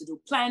I have to do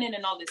planning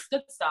and all this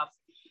good stuff.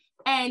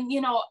 And,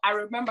 I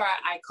remember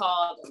I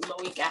called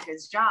Loic at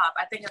his job.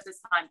 I think at this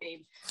time,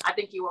 babe, I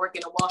think you were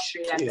working on Wall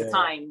Street at the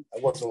time. I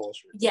was on Wall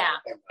Street. Yeah.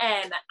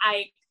 And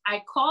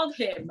I called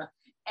him,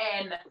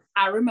 and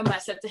I remember I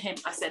said to him,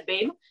 I said,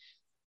 babe,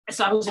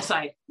 so I was just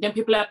like, them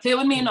people that play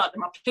with me, not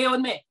them play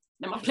with me.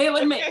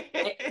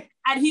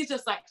 And he's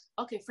just like,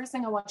 okay, first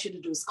thing I want you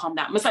to do is calm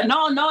down. I was like,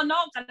 no, I'm going to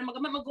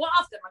go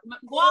off them.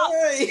 Go off.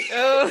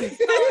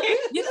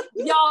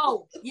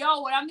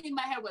 Yo, what I mean in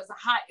my head was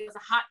it was a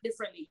hot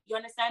differently. You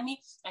understand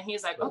me? And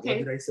he's like, okay.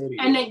 What did I say to you?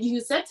 And then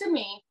you said to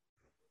me,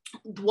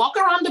 walk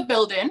around the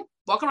building,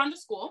 walk around the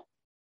school,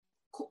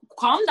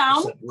 calm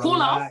down,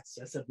 cool off. I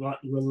said,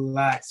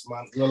 relax,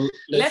 man.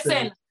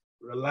 Listen.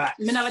 Relax.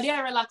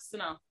 I relaxed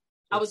now.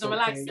 I wasn't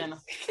relaxing.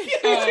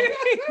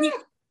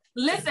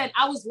 Listen,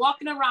 I was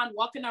walking around.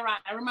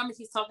 I remember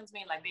he's talking to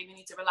me like, baby, you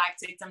need to relax,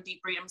 take some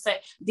deep breath. I'm saying,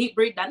 deep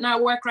breath, that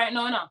not work right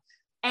now, no.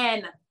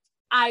 And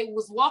I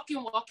was walking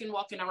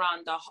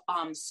around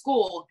the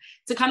school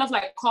to kind of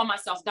like calm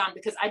myself down,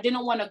 because I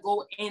didn't want to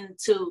go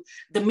into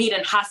the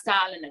meeting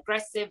hostile and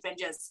aggressive and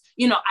just,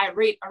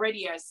 irate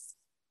already.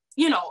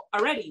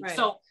 Right.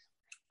 So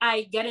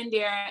I get in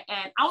there,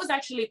 and I was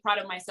actually proud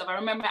of myself. I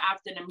remember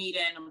after the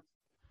meeting,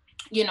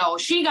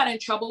 she got in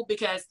trouble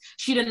because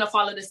she didn't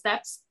follow the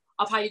steps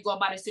of how you go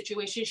about a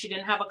situation. She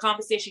didn't have a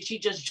conversation. She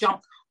just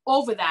jumped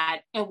over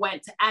that and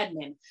went to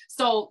admin.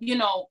 So,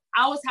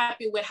 I was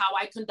happy with how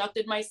I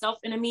conducted myself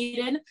in a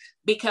meeting,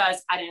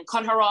 because I didn't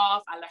cut her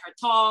off. I let her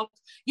talk.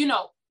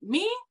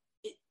 Me,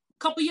 a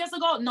couple years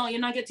ago, no, you're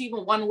not getting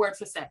even one word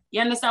for said. You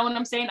understand what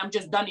I'm saying? I'm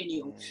just done in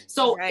you.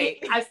 So right.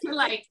 I feel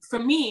like for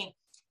me,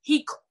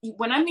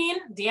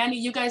 Deannie,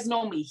 you guys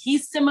know me. He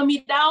simmer me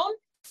down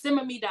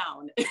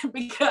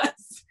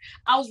because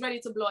I was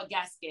ready to blow a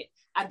gasket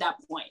at that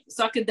point.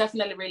 So I could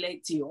definitely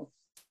relate to you.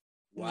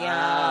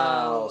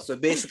 Wow. So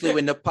basically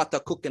when the pot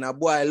of cooking a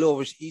boil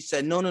over, he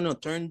said, no,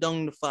 turn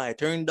down the fire.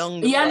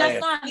 Yeah, that's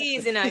not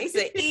easy now. He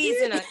said,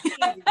 easy now.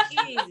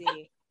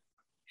 Easy.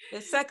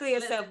 Just suckle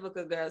yourself,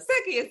 little girl.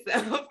 Suckle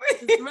yourself.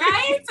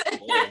 Right?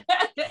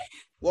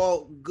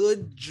 Well,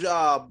 good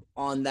job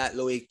on that,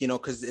 Loic,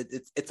 because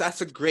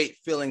that's a great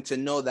feeling to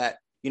know that,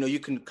 you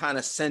can kind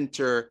of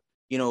center,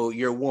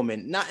 your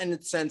woman, not in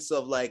the sense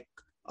of like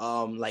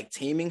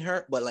taming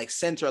her, but like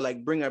center,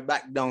 like bring her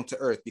back down to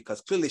earth,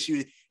 because clearly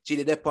she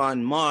did up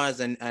on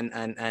Mars and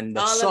the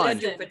all sun,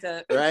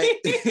 Jupiter. Right?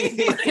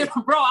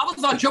 Bro, I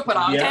was on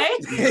Jupiter, okay?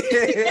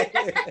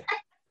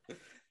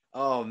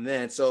 Oh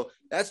man, so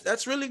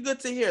that's really good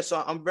to hear.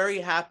 So I'm very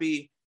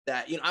happy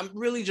that I'm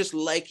really just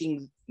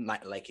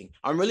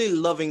I'm really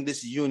loving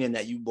this union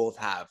that you both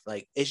have.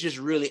 Like, it's just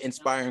really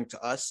inspiring to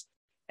us.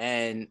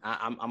 And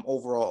I'm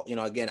overall,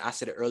 again, I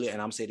said it earlier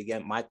and I'm saying it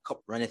again, my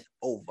cup runneth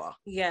over.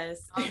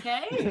 Yes.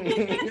 Okay.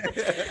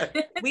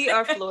 We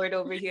are floored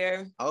over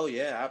here. Oh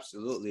yeah,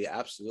 absolutely.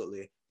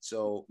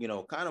 So,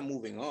 kind of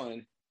moving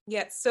on.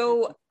 Yeah.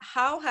 So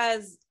how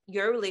has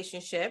your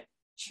relationship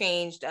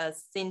changed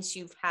since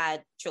you've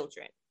had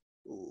children?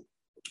 Ooh.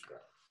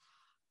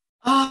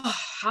 Oh,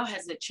 how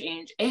has it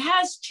changed? It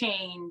has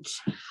changed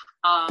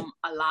a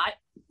lot,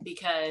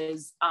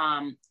 because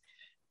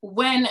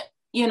when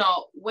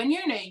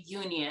you're in a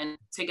union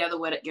together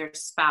with your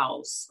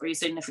spouse or your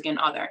significant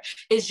other,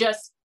 it's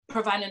just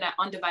providing that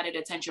undivided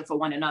attention for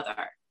one another,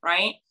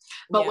 right?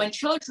 But when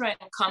children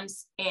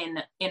comes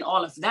in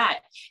all of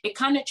that, it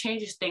kind of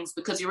changes things,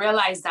 because you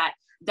realize that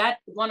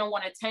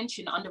one-on-one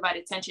attention,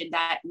 undivided attention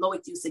that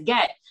Loic used to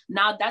get,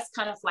 now that's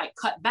kind of like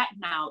cut back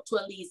now to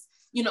at least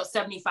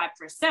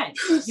 75%.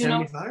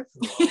 75? Cut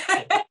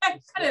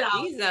it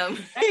out.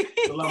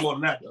 It's a lot more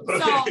than that, though.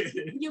 So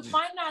you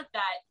find out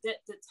that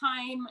the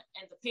time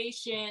and the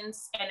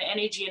patience and the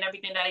energy and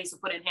everything that I used to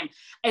put in him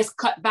is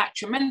cut back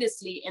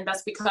tremendously, and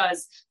that's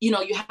because you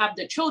have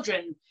the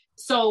children.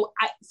 So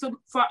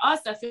for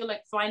us, I feel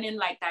like finding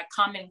like that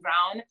common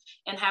ground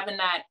and having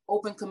that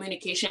open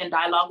communication and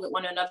dialogue with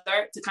one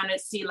another to kind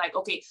of see like,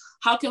 okay,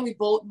 how can we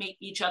meet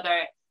each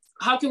other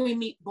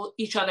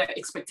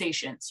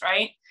expectations,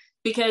 right?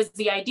 Because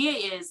the idea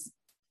is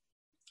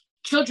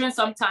children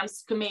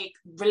sometimes can make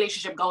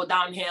relationship go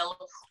downhill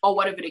or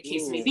whatever the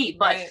case may be.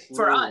 But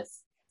for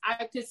us,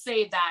 I could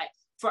say that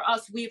for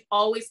us, we've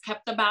always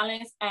kept the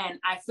balance. And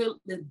I feel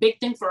the big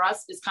thing for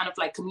us is kind of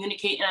like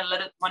communicating and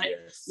let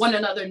one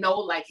another know,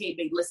 like, hey,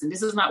 babe, listen,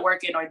 this is not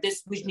working, or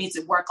this, we need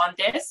to work on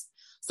this.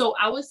 So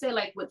I would say,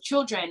 like, with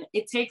children,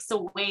 it takes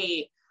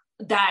away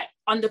that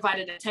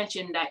undivided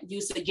attention that you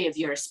used to give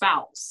your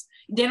spouse.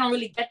 They don't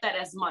really get that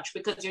as much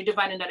because you're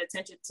dividing that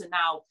attention to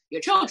now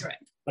your children.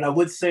 But I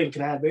would say,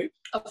 can I have it?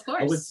 Of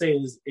course. I would say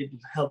it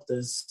helped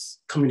us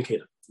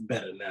communicate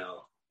better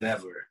now than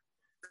ever.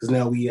 Because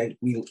now we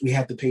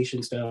have the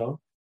patience now.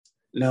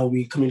 Now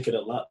we communicate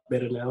a lot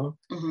better now.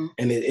 Mm-hmm.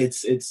 And it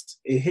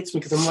hits me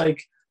because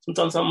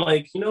sometimes I'm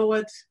like, you know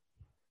what?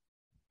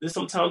 There's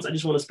sometimes I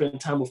just want to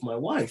spend time with my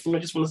wife. I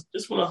just want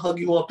to hug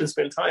you up and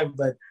spend time.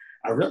 But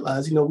I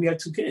realized, we have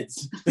 2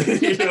 kids.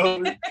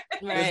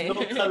 Right. There's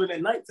no time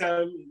at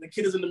nighttime. The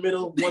kid is in the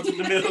middle, one's in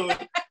the middle.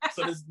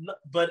 So there's not,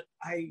 but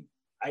I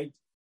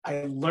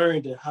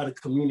learned how to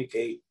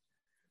communicate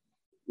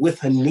with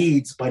her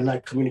needs by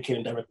not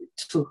communicating directly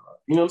to her.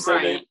 You know what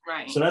I'm saying?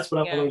 Right. So that's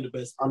what I learned the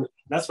best.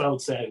 That's what I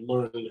would say I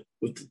learned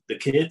with the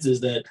kids,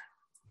 is that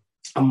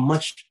I'm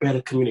much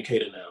better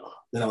communicator now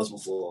than I was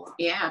before.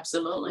 Yeah,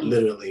 absolutely.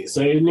 Literally.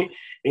 So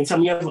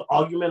anytime you have an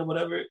argument or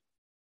whatever,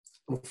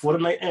 before the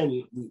night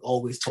ends, we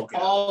always talk.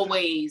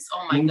 Always.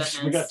 Oh my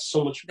goodness. We got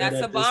so much better.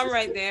 That's a bomb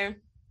right there.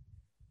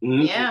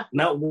 Yeah.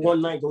 Not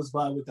one night goes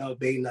by without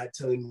Babe not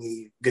telling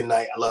me good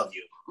night, I love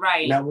you.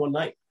 Right. Not one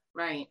night.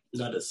 Right.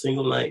 Not a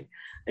single night.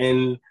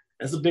 And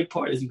that's a big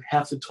part, is you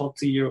have to talk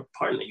to your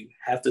partner. You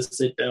have to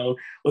sit down,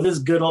 whether it's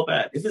good or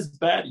bad. If it's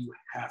bad, you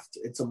have to.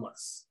 It's a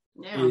must.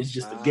 Yeah. It's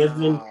just a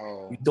given.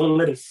 You don't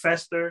let it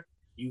fester.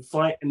 You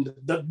find,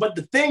 but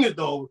the thing is,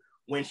 though,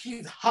 when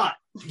she's hot,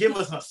 give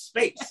us her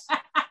space.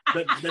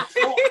 The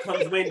talk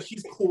comes when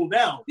she's cooled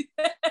down.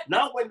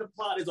 Not when the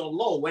pot is on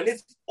low. When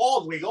it's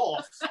all the way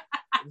off,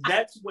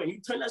 that's when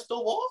you turn that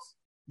stove off.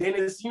 Then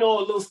it's, a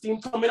little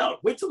steam coming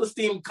out. Wait till the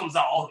steam comes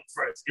out all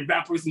first,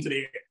 evaporates into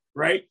the air,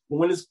 right? But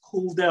when it's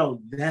cooled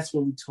down, that's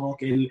when we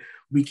talk and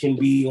we can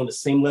be on the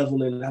same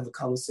level and have a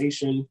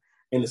conversation.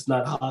 And it's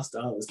not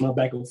hostile. It's not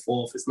back and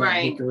forth. It's not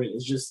bickering.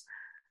 It's just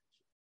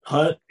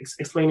her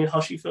explaining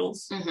how she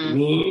feels,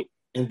 me,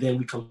 and then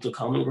we come to a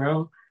common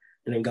ground.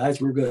 And then,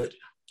 guys, we're good.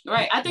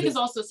 Right. I think it's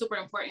also super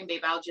important,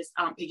 babe. I'll just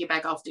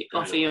piggyback off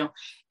of you.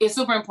 It's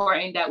super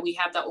important that we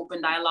have that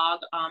open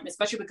dialogue,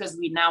 especially because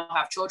we now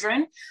have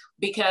children,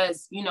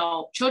 because,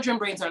 children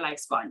brains are like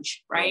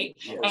sponge, right?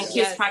 Yes. And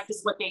kids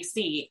practice what they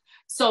see.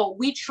 So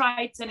we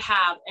try to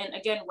have, and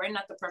again, we're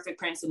not the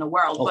perfect parents in the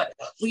world, but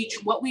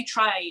what we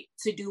try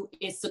to do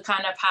is to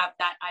kind of have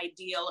that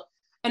ideal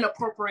and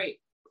appropriate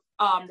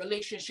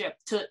relationship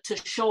to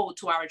show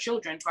to our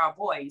children, to our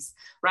boys,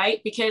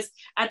 right? Because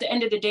at the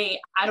end of the day,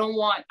 I don't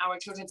want our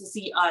children to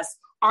see us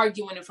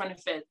arguing in front of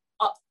it,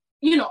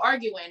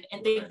 arguing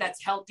and think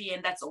that's healthy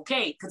and that's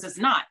okay, because it's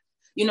not.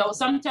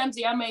 Sometimes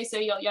I may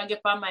say, yo, y'all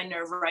get on my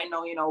nerve right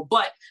now,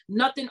 but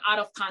nothing out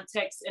of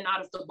context and out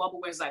of the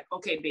bubble where it's like,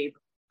 okay, babe,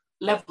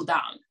 level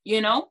down,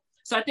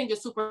 So I think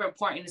it's super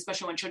important,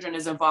 especially when children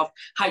is involved,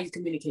 how you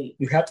communicate.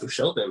 You have to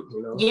show them,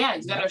 Yeah,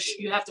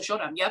 you have to show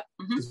them. Yep.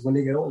 Because when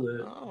they get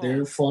older,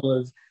 they're full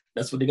of,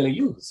 that's what they're going to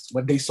use,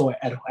 what they saw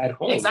at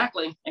home.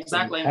 Exactly.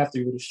 So you have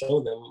to really show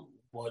them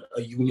what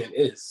a union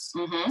is.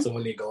 Mm-hmm. So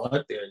when they go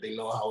out there, they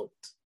know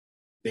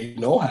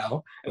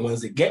how, and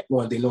once they get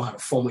one, they know how to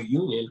form a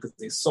union because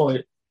they saw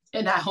it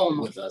at home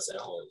with us at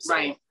home. So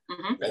right.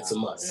 Mm-hmm. That's a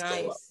must.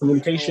 Nice. So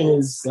communication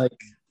is like.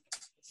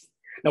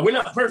 Now, we're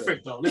not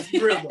perfect, though. Let's be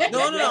real.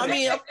 No. I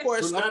mean, of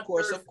course.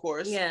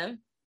 Yeah.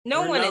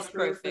 No one is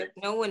perfect.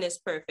 No one is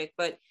perfect.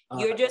 But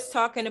you're just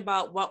talking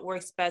about what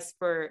works best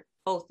for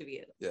both of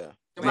you. Yeah.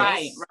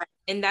 Right.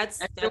 And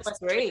that's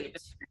great.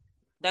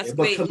 That's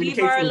great. Leave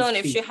her alone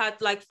if she had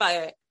like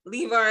fire.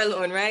 Leave her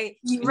alone, right?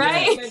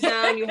 Right. You sit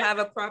down, you have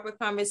a proper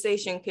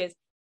conversation, because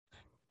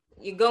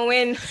you go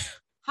in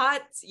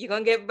hot, you're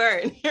going to get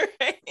burned.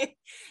 Right?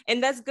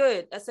 And that's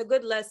good. That's a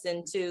good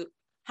lesson to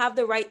have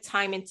the right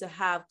timing to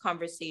have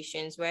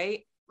conversations,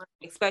 right?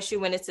 Especially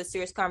when it's a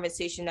serious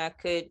conversation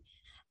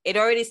it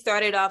already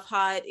started off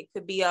hot. It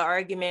could be an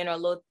argument or a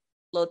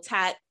little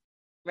tat,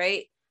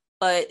 right?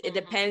 But it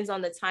depends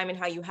on the time and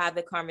how you have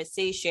the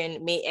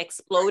conversation, may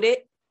explode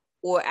it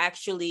or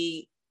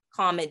actually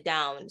calm it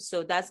down.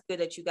 So that's good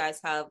that you guys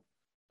have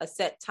a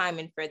set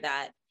timing for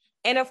that.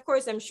 And of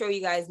course, I'm sure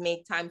you guys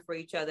make time for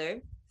each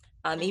other,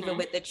 even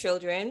with the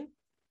children,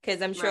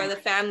 because I'm sure the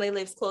family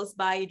lives close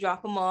by. You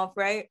drop them off,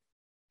 right?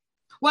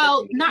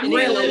 Well, not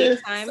really.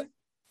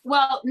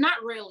 Well,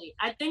 not really.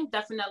 I think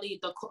definitely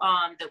the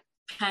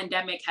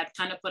pandemic had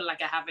kind of put like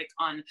a havoc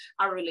on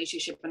our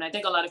relationship, and I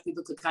think a lot of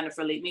people could kind of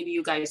relate. Maybe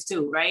you guys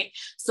too, right?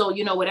 So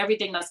with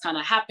everything that's kind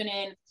of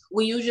happening,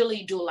 we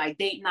usually do like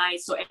date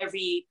nights. So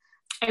every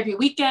every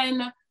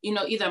weekend,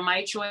 either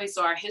my choice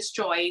or his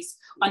choice,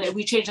 and then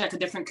we change like a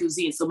different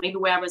cuisine. So maybe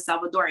we're having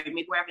Salvadorian,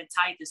 maybe we're having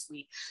Thai this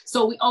week.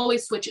 So we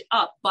always switch it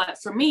up. But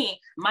for me,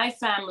 my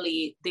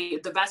family, the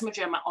vast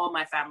majority of all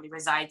my family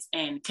resides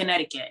in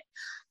Connecticut.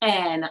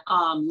 And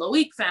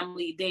Loic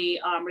family, they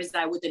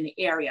reside within the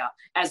area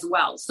as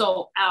well.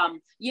 So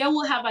yeah,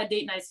 we'll have our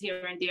date nights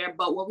here and there.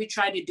 But what we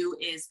try to do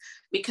is,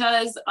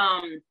 because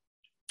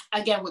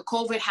again, with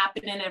COVID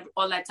happening and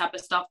all that type of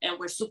stuff, and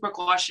we're super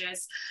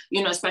cautious,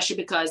 especially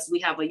because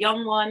we have a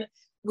young one,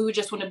 we would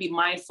just want to be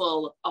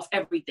mindful of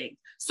everything.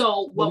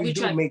 So what we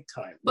try, make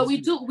time. But we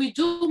do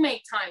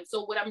make time.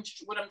 So what I'm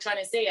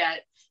trying to say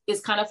is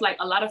kind of like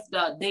a lot of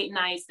the date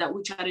nights that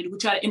we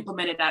try to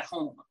implement it at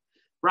home,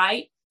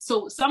 right?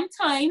 So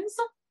sometimes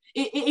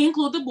it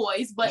include the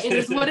boys, but it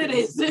is what it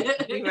is,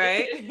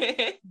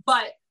 right?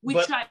 But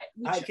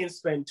I can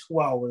spend 2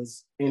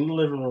 hours in the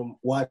living room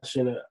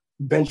watching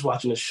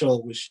a show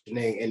with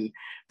Shannaé and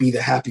be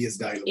the happiest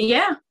guy in the world.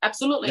 Yeah,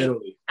 absolutely.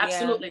 Literally.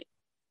 Absolutely.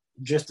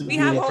 Yeah. Just to we be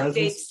have in home presence.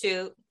 dates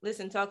too.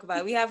 Listen, talk about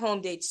it. We have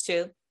home dates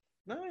too.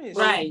 Nice.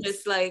 Right.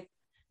 Just like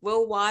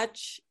we'll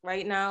watch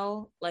right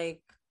now,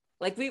 like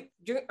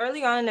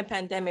early on in the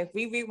pandemic,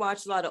 we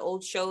rewatched a lot of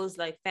old shows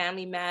like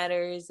Family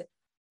Matters,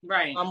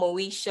 right?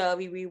 Moesha,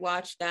 we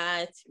rewatched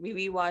that. We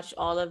rewatched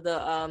all of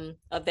the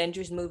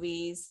Avengers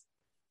movies,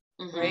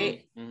 Mm-hmm.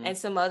 right? Mm-hmm. And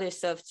some other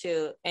stuff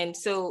too. And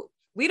so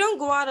we don't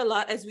go out a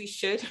lot as we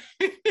should.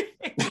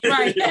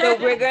 Right. So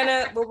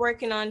we're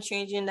working on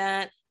changing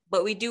that.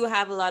 But we do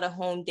have a lot of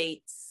home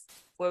dates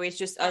where it's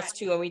just us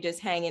two and we just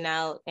hanging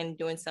out and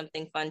doing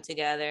something fun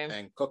together.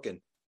 And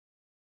cooking.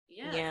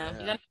 Yeah. You're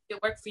gonna make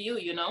it work for you,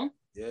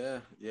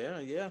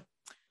 Yeah.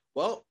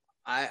 Well,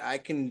 I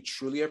can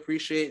truly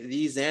appreciate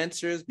these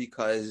answers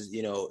because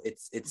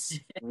it's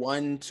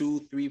 1,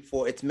 2, 3,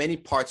 4. It's many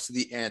parts to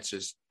the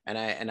answers. And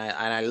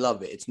I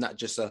love it. It's not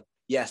just a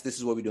yes, this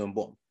is what we're doing,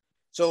 boom.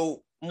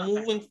 So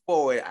moving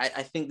forward,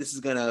 I think this is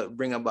gonna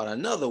bring about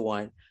another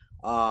one,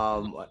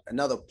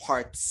 another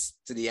parts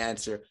to the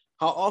answer.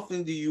 How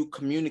often do you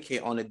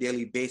communicate on a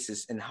daily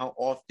basis, and how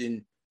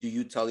often do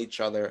you tell each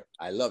other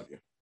 "I love you"?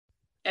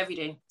 Every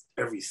day.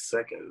 Every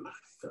second.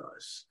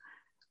 Gosh,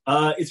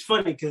 it's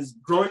funny because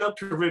growing up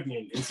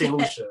Caribbean in St.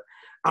 Lucia,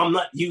 I'm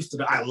not used to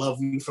the "I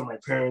love you" from my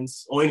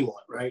parents or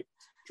anyone, right?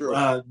 True.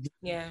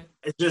 Yeah.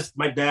 It's just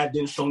my dad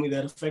didn't show me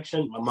that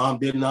affection. My mom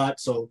did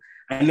not, so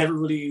I never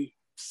really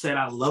said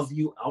I love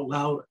you out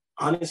loud,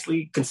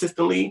 honestly,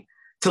 consistently,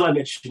 till I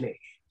met Shannaé.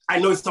 I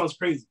know it sounds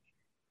crazy,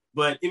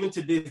 but even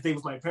to this day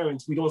with my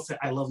parents, we don't say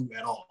I love you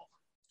at all.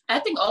 I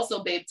think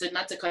also, babe,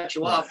 not to cut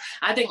you off,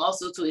 I think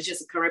also too, it's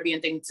just a Caribbean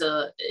thing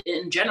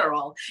in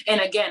general. And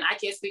again, I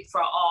can't speak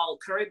for all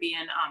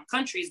Caribbean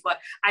countries, but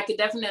I could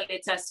definitely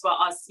attest for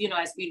us,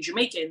 as being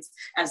Jamaicans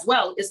as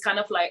well. It's kind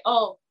of like,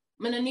 oh,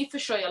 I'm gonna need to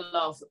show your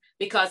love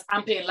because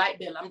I'm paying light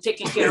bill. I'm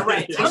taking care of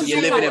rent.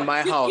 You're living in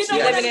my house. You're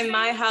living in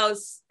my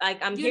house.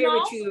 Like I'm here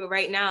with you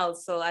right now,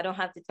 so I don't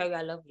have to tell you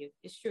I love you.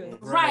 It's true.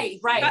 Right.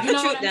 Got the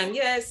truth then.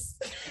 Yes.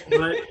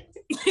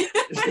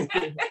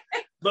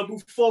 But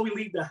before we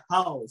leave the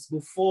house,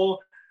 before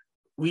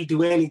we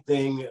do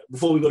anything,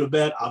 before we go to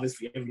bed,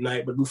 obviously every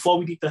night, but before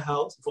we leave the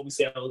house, before we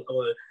say,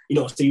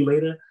 see you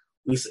later,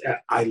 we say,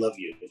 I love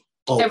you.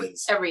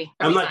 Always. Every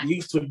I'm not time.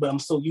 used to it, but I'm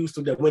so used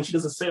to it that when she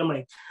doesn't say, I'm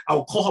like,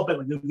 I'll call her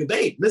back like,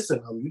 babe,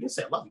 listen, you didn't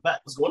say I love you back.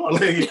 What's going on?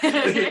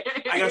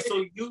 I got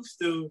so used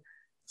to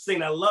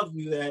saying I love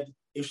you that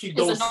if she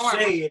don't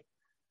say it,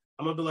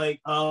 I'm gonna be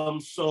like,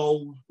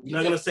 so you're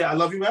not gonna say I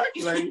love you back?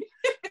 Like,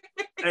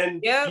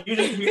 and you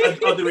just be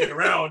other way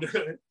around.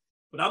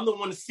 But I'm the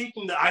one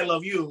seeking the I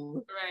love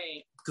you.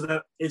 Right.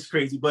 Because it's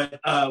crazy. But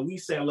we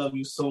say I love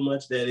you so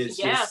much that it's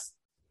just,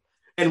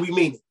 and we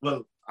mean it.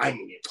 Well, I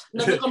mean it.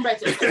 No, to come back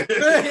to Easy.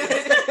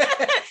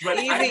 When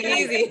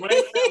I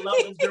say I love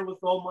this girl with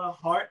all my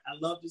heart, I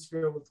love this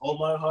girl with all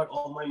my heart,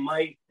 all my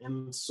might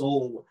and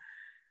soul.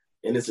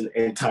 In its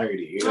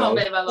entirety. Oh,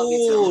 babe, I love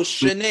you too. Oh,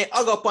 Shannaé,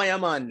 hug up on your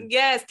man.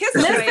 Yes, kiss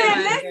listen, him.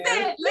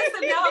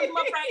 y'all hug him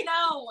up right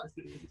now.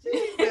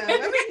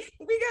 Yeah,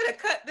 we gotta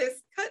cut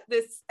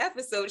this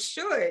episode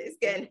short. It's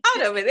getting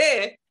hot over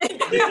there.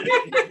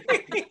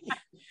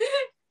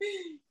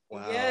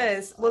 Wow.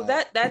 Yes. Well,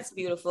 that's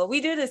beautiful. We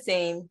do the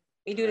same.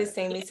 We do the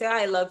same. We say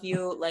I love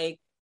you. Like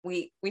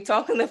we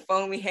talk on the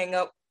phone. We hang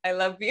up. I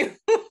love you.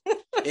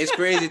 It's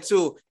crazy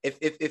too.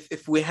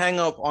 If we hang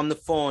up on the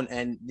phone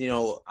and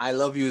I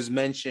love you is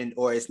mentioned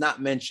or it's not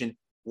mentioned,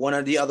 one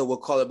or the other will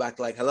call it back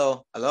like,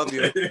 hello, I love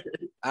you.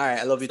 All right,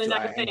 I love you too.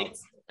 Right,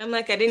 I'm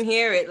like, I didn't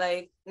hear it.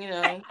 Like,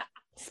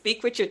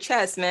 speak with your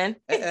chest, man.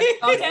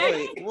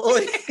 Okay.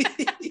 Boy.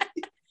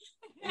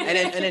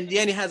 and then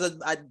Danny has a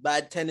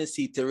bad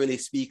tendency to really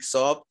speak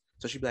soft.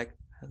 So she'd be like,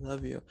 I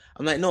love you.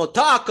 I'm like, no,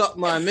 talk up,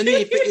 man. I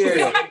need to hear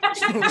you.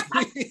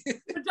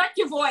 Project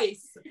your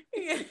voice.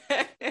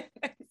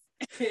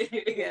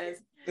 Yes.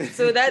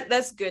 So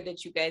that's good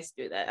that you guys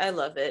do that. I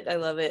love it.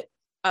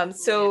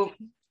 So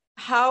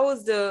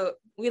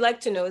we like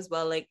to know as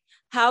well, like,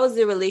 how is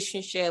the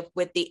relationship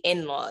with the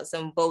in-laws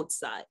on both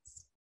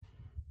sides?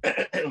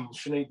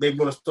 Shannaé, babe, you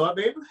want to start,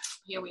 babe?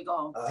 Here we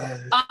go.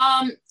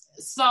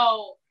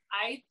 So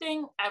I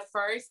think at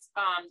first,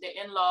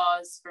 the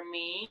in-laws for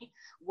me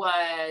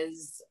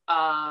was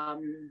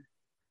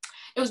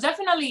it was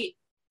definitely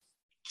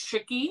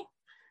tricky.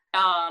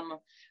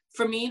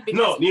 For me, because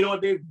no, you know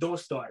what, babe? Don't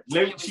start.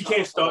 She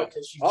can't start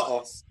because she's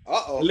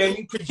Let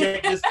me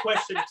project this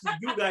question to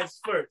you guys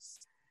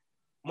first.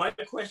 My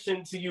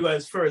question to you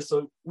guys first.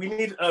 So we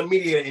need a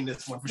mediator in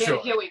this one for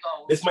sure. Here we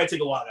go. This might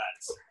take a while,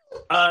 guys.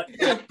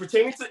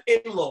 Pertaining to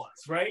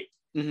in-laws, right?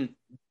 Mm-hmm.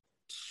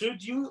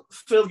 Should you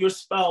feel your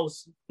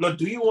spouse? No,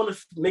 do you want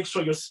to make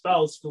sure your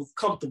spouse feels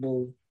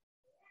comfortable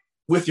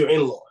with your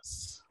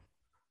in-laws?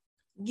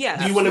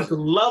 Yeah. Do you want them to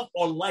love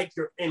or like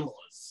your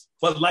in-laws,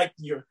 but like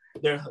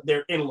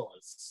their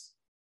in-laws?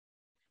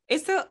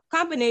 It's a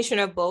combination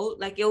of both.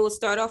 Like it will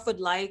start off with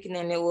like, and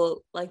then it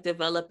will like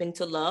develop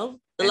into love.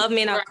 The love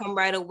may not come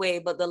right away,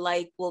 but the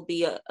like will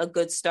be a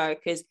good start.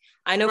 Because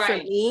I know for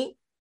me,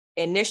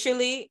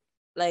 initially,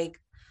 like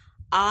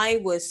I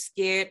was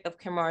scared of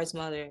Kamar's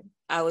mother.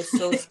 I was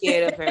so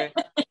scared of her.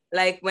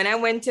 Like when I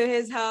went to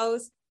his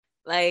house,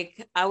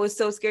 like I was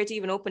so scared to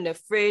even open the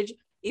fridge.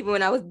 Even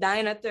when I was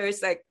dying of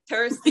thirst, like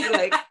thirsty,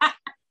 like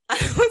I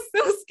was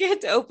so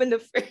scared to open the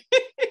fridge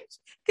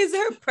because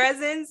her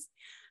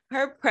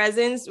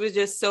presence was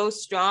just so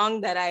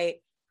strong that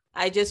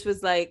I just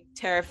was like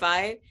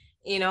terrified,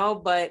 you know.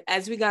 But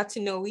as we got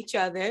to know each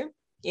other,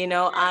 you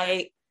know,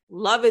 I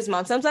love his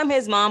mom. Sometimes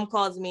his mom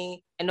calls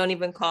me and don't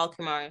even call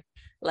Kamar.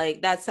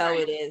 Like that's how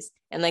it is.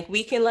 And like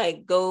we can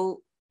like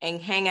go and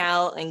hang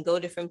out and go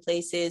different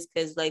places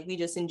because like we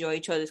just enjoy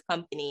each other's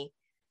company.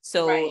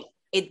 So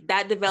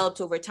that developed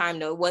over time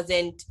though. It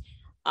wasn't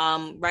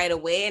right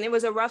away, and it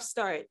was a rough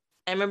start.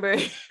 I remember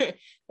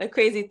the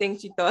crazy thing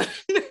she thought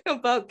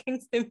about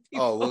Kingston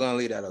people. Oh, we're gonna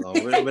leave that alone.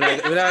 We're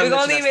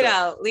gonna leave it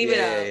out. Leave it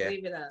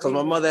out. Because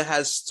my mother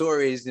has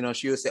stories. You know,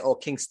 she would say, "Oh,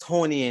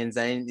 Kingstonians,"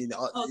 and you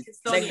know,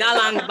 like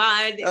Galang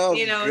Bad.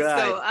 You know, God.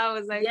 So I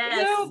was like,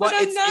 no, but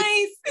I'm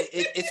nice.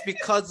 It's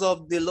because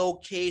of the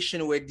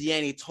location where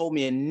Deanne told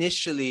me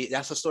initially.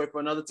 That's a story for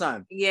another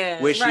time.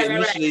 Yeah, where she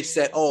initially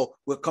said, "Oh,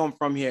 we'll come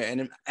from here,"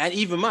 and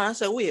even mine, I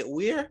said, "Wait,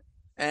 where?"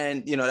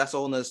 And you know, that's a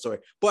whole nother story.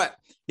 But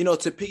you know,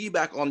 to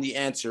piggyback on the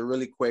answer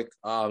really quick,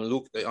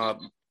 Luca.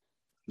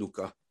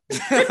 Listen,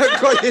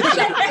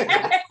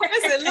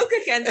 Luca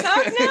can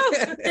talk now.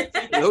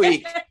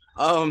 Loic.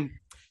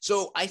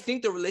 So I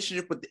think the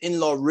relationship with the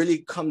in-law really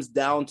comes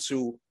down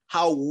to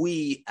how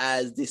we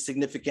as the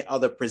significant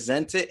other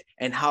present it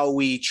and how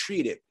we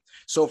treat it.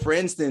 So for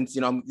instance,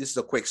 you know, this is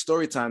a quick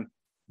story time.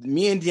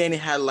 Me and Deanne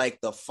had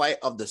like the fight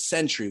of the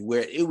century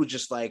where it was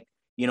just like,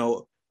 you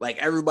know, like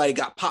everybody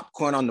got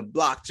popcorn on the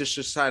block just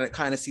to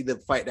kind of see the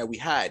fight that we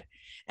had.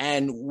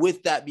 And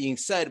with that being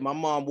said, my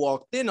mom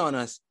walked in on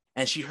us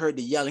and she heard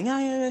the yelling,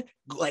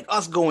 like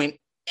us going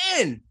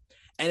in.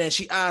 And then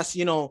she asked,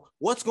 you know,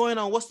 what's going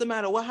on? What's the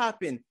matter? What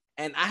happened?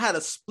 And I had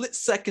a split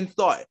second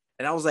thought.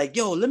 And I was like,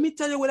 yo, let me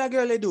tell you what that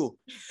girl they do.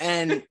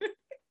 And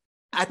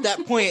at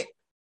that point,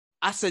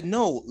 I said,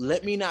 no,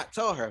 let me not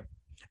tell her.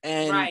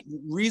 And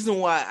the reason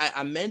why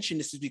I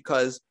mentioned this is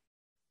because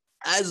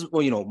as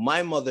well, you know,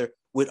 my mother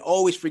would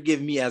always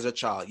forgive me as a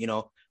child. You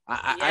know,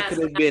 I could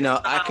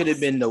have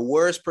been the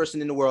worst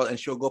person in the world, and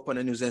she'll go up on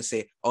the news and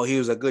say, "Oh, he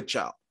was a good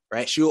child,"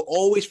 right? She'll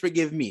always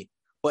forgive me.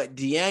 But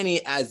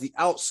Deanne, as the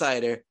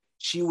outsider,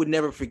 she would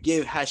never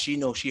forgive had she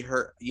she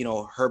hurt, you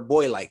know, her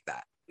boy like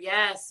that.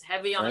 Yes,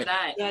 heavy on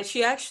that. Yeah,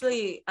 she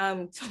actually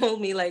told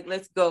me like,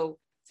 let's go.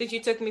 So she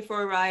took me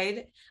for a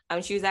ride.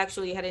 She was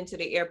actually heading to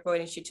the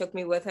airport, and she took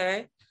me with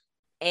her.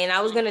 And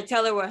I was gonna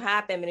tell her what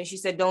happened, and she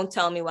said, "Don't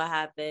tell me what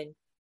happened.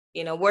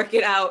 You know, work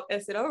it out." I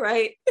said, all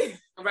right.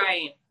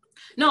 Right.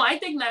 No, I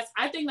think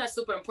that's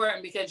super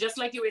important because just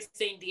like you were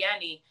saying,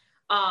 Deanne,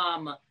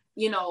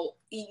 you know,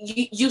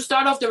 you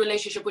start off the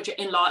relationship with your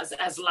in-laws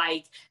as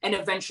like, and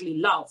eventually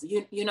love,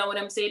 you know what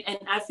I'm saying? And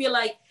I feel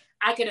like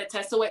I can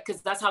attest to it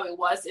because that's how it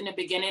was in the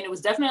beginning. It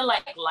was definitely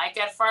like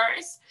at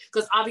first,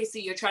 because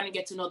obviously you're trying to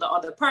get to know the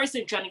other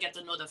person, trying to get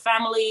to know the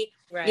family,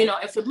 you know,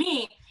 and for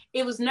me,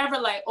 it was never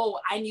like,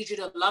 oh, I need you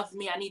to love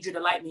me. I need you to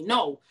like me.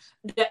 No,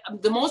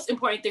 the most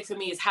important thing for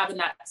me is having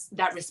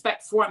that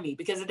respect for me,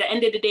 because at the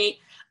end of the day,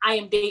 I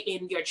am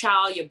dating your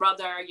child, your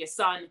brother, your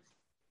son.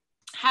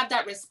 Have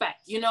that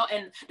respect, you know,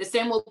 and the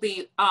same will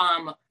be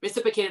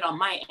reciprocated on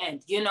my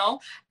end, you know.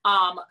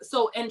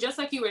 So, and just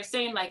like you were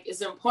saying, like,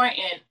 it's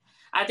important.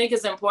 I think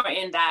it's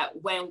important that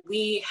when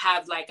we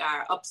have like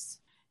our ups,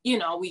 you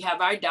know, we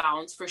have our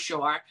downs for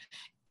sure.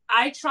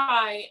 I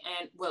try,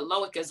 and with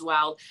Loic as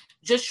well,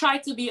 just try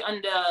to be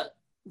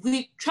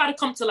we try to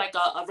come to like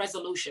a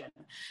resolution,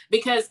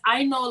 because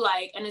I know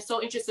like, and it's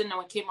so interesting that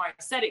when Kmart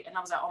said it, and I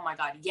was like, oh my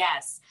God,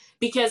 yes.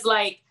 Because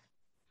like,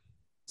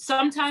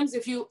 sometimes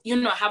if you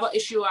know, have an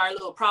issue or a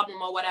little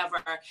problem or whatever,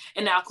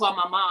 and I'll call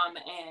my mom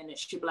and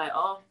she'll be like,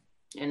 oh,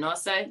 you know,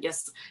 say,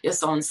 yes, you're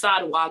so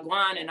sad,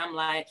 wagwan. And I'm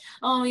like,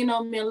 oh, you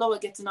know, me and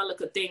Loic get to know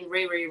look a thing,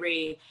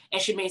 Ray.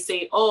 And she may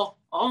say, oh,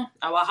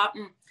 what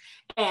happened?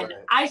 And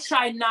I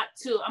try not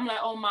to. I'm like,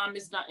 oh, mom,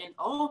 it's nothing.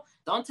 Oh,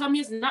 Don't tell me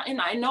it's nothing.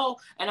 I know.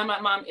 And I'm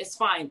like, Mom, it's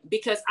fine.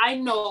 Because I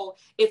know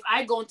if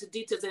I go into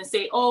details and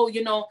say, oh,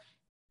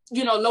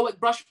 Loic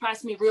brushed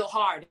past me real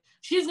hard,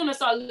 she's going to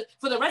start,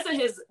 for the rest of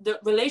the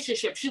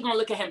relationship, she's going to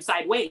look at him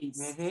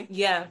sideways. Mm-hmm.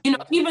 Yeah.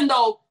 Even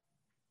though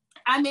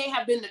I may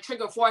have been the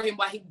trigger for him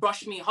while he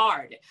brushed me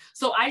hard.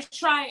 So I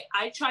try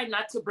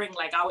not to bring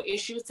like our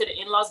issues to the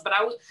in-laws, but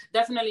I would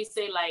definitely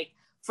say like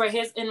for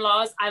his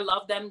in-laws, I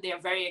love them. They're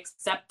very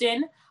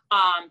accepting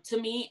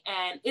to me.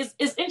 And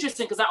it's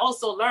interesting because I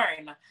also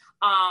learn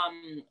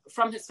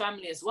from his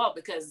family as well,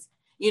 because,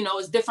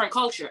 it's different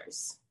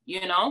cultures,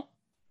 Yeah.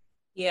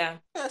 Yeah,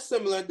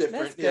 similar,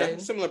 different. Yeah,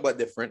 similar but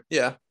different.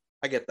 Yeah,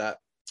 I get that.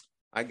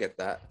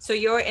 So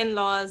your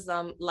in-laws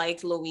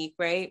like Loic,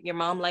 right? Your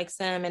mom likes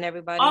him and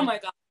everybody. Oh my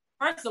God!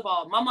 First of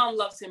all, my mom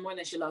loves him more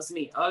than she loves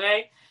me.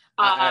 Okay.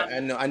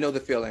 I know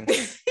the feeling.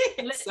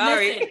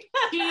 Sorry.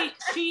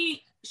 Listen,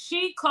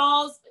 she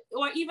calls,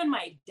 or even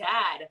my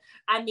dad,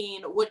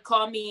 would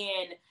call me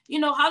in.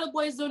 How the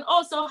boys doing?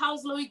 Oh, so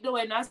how's Loic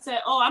doing? I said,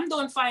 oh, I'm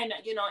doing fine.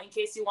 In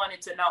case you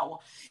wanted to know.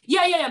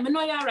 Yeah, I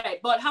know you're right.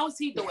 But how's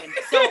he doing?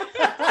 So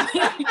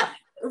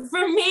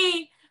for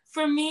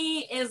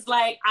me is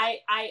like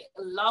I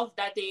love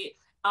that they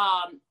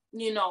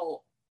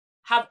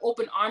have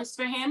open arms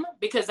for him,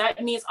 because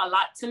that means a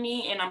lot to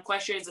me, and I'm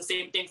quite sure it's the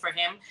same thing for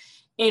him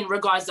in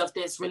regards of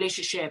this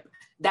relationship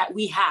that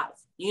we have,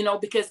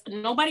 because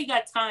nobody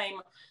got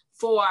time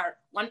for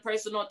one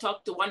person to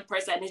talk to one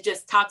person and it's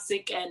just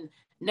toxic and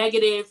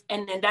negative,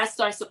 and then that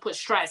starts to put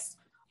stress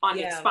on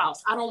the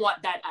spouse. I don't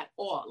want that at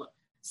all.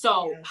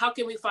 So how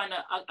can we find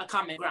a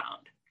common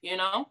ground,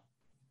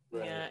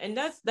 Right. Yeah, and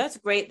that's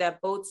great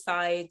that both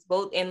sides,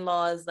 both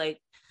in-laws,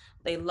 like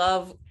they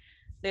love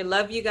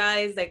you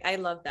guys. Like I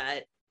love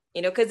that,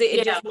 because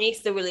it just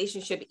makes the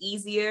relationship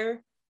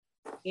easier,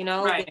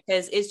 right.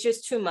 Because it's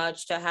just too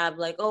much to have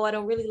like, oh, I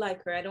don't really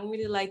like her, I don't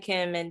really like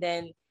him, and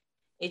then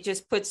it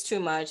just puts too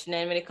much. And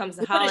then when it comes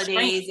to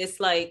holidays, it's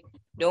like,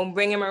 don't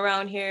bring him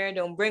around here,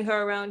 don't bring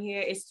her around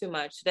here. It's too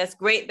much. That's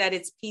great that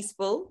it's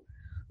peaceful,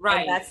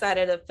 right, on that side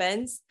of the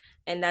fence.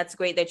 And that's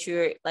great that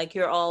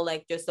you're all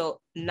like just a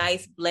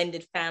nice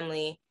blended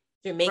family,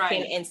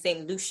 Jamaican and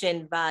St.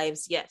 Lucian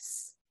vibes.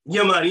 Yes.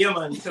 Yeah, man.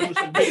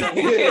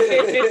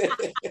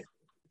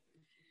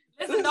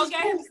 Listen, don't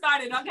get him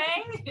started,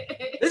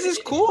 okay? This is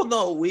cool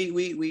though.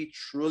 We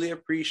truly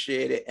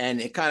appreciate it,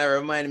 and it kind of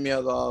reminded me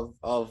of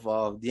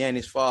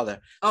Deanne's father.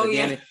 Oh,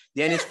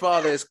 Deanne's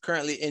father is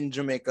currently in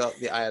Jamaica,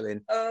 the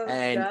island,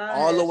 and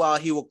all the while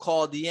he will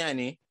call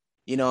Deanne,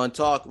 and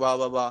talk blah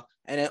blah blah.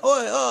 And then,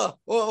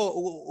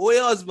 where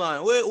your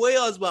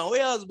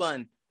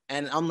husband?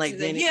 And I'm like,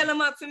 heal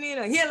him up for me,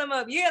 heal him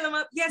up.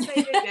 Yes, I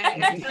did that.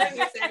 I told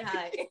you said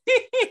hi.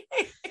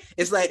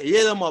 It's like,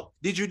 heal him up.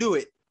 Did you do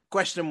it?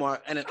 Question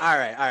mark. And then, all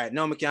right.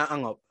 No, I can't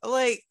hang up.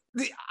 Like,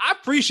 I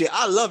appreciate it.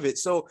 I love it.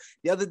 So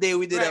the other day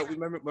we did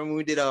remember when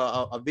we did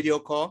a video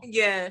call?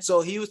 Yeah.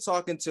 So he was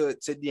talking to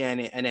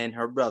Deanne and then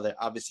her brother,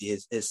 obviously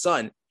his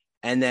son.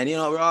 And then,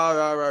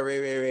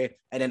 Ray.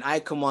 And then I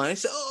come on and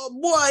say, oh,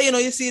 boy,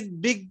 you see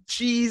big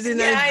cheese in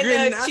that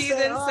grin. Cheese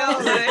and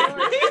salad.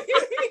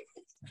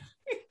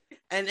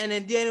 And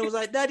then Danny was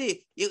like,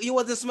 Daddy, you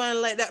wasn't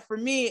smiling like that for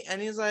me. And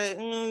he's like,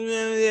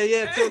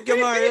 yeah,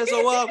 come on, yeah,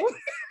 so what?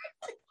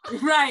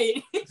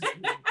 Right.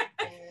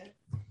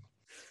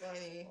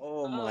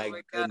 Oh my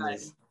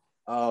goodness.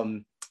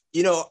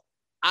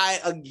 I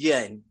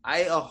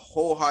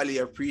wholeheartedly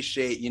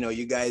appreciate,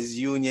 you guys'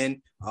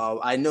 union.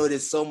 I know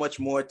there's so much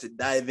more to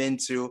dive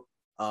into,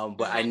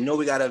 but I know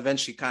we got to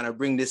eventually kind of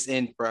bring this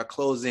in for our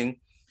closing.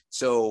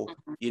 So,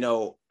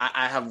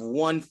 I have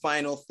one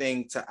final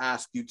thing to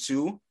ask you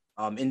two,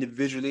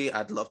 individually.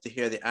 I'd love to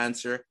hear the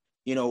answer.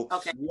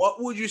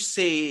 What would you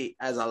say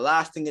as a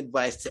lasting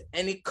advice to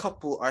any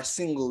couple or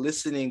single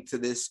listening to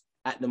this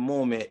at the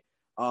moment,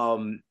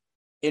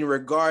 in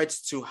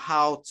regards to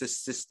how to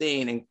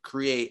sustain and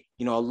create,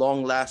 a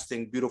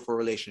long-lasting, beautiful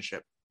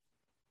relationship?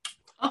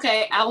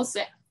 Okay, I will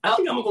say. I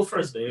think I'm gonna go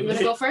first, babe. You wanna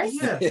go first?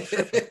 Yeah.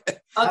 Okay.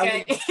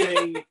 I would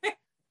say,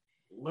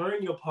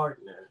 learn your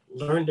partner,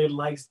 learn their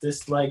likes,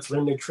 dislikes,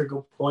 learn their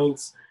trigger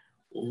points,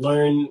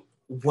 learn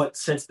what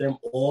sets them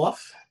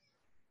off,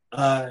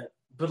 but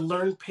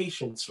learn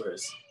patience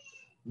first.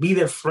 Be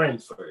their friend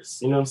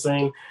first. You know what I'm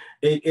saying?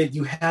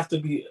 You have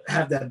to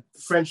have that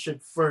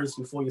friendship first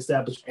before you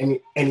establish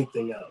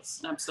anything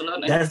else.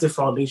 Absolutely. That's the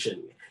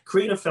foundation.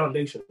 Create a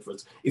foundation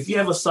first. If you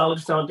have a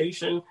solid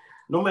foundation,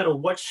 no matter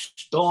what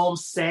storm,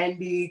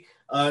 Sandy,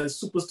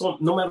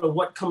 superstorm, no matter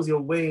what comes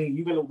your way,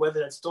 you're gonna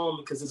weather that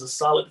storm because it's a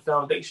solid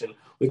foundation.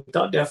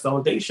 Without that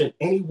foundation,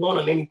 anyone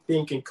and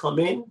anything can come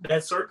in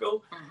that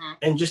circle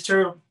and just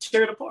tear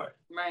it apart.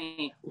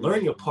 Right.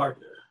 Learn your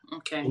partner.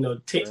 Okay.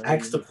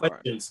 Ask the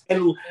questions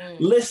and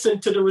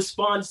listen to the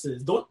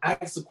responses. Don't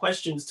ask the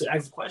questions to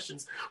ask the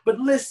questions, but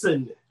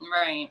listen.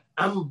 Right.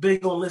 I'm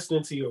big on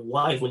listening to your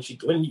wife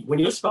when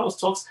your spouse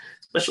talks,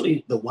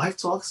 especially the wife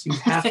talks. You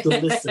have to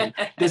listen.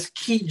 There's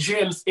key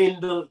gems in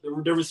the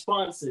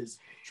responses.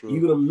 True.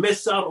 You're gonna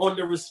miss out on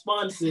the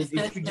responses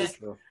if you just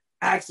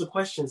ask the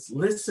questions,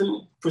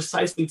 listen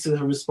precisely to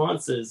her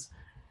responses.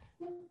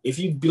 If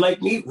you be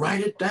like me,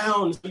 write it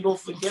down so you don't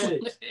forget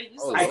it.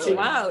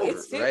 Wow,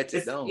 write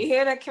it down. You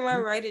hear that,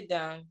 Kimar? Write it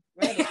down.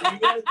 Write it down. You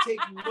gotta take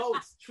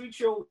notes. Treat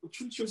your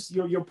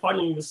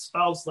partner, your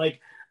spouse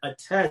like a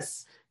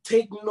test.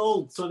 Take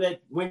notes so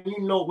that when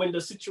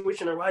the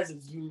situation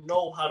arises, you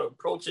know how to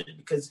approach it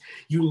because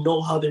you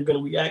know how they're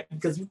gonna react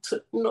because you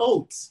took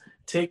notes.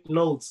 Take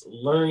notes.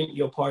 Learn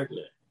your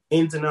partner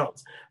ins and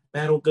outs.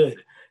 Battle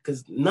good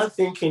because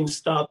nothing can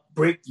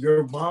break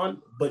your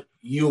bond but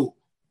you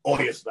or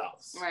your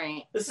spouse.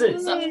 Right. That's it.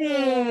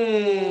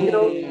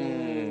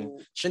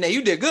 Shannaé,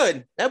 you did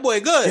good. That boy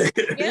good.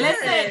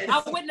 Yes. Listen,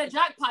 I win the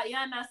jackpot. You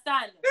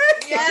understand?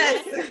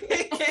 Yes.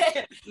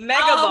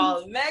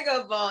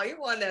 Mega ball.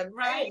 You won a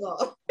right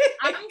ball.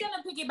 I'm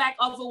gonna piggyback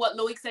off of what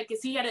Loic said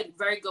because he had a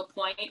very good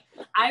point.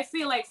 I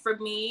feel like for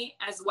me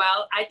as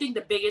well, I think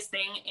the biggest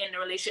thing in the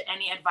relationship,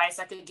 any advice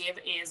I could give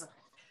is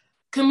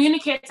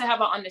communicate to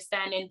have an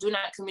understanding. Do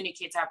not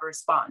communicate to have a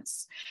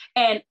response,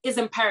 and is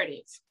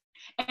imperative.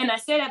 And I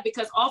say that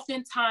because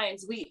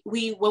oftentimes we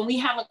when we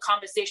have a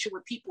conversation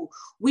with people,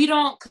 we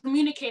don't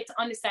communicate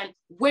to understand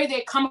where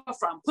they're coming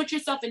from. Put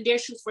yourself in their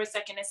shoes for a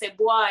second and say,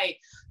 boy,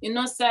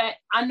 say,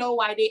 I know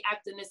why they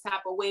act in this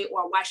type of way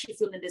or why she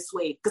feeling this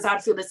way, because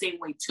I'd feel the same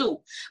way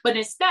too. But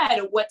instead,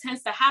 what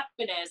tends to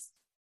happen is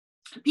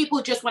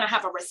people just want to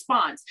have a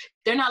response.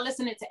 They're not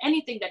listening to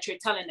anything that you're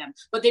telling them,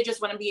 but they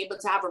just want to be able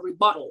to have a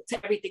rebuttal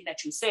to everything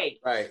that you say.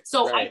 Right.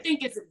 So I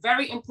think it's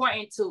very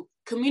important to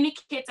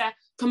communicate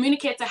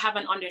to have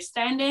an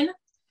understanding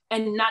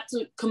and not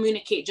to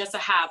communicate just to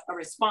have a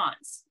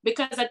response.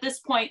 Because at this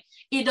point,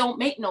 it don't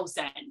make no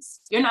sense.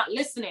 You're not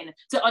listening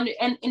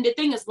and the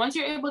thing is, once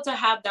you're able to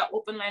have that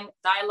open line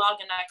dialogue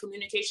and that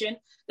communication,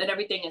 then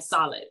everything is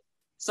solid.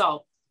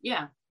 So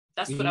yeah.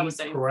 That's what I was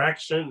saying.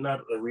 Correction,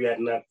 not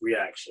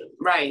reaction.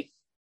 Right.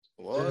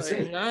 Well,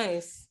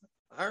 nice.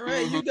 All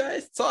right, you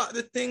guys talk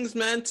the things,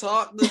 man.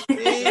 Talk the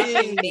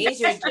things.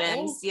 Major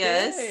gems,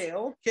 yes.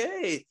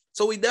 Okay.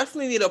 So we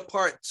definitely need a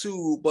part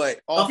 2, but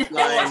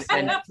offline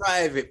and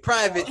private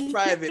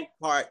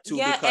part 2.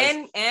 Yeah,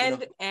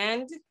 because,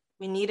 and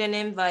we need an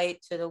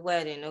invite to the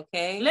wedding.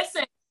 Okay.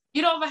 Listen,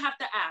 you don't even have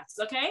to ask.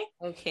 Okay.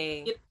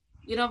 Okay.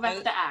 You don't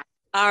have to ask.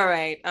 All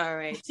right.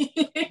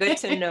 Good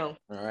to know.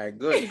 All right,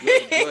 good.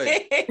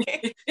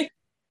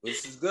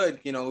 This is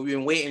good. We've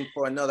been waiting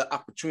for another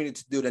opportunity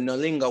to do the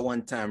Nolinga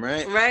one time,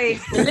 right? Right.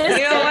 You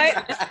know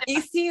what? You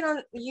see it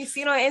on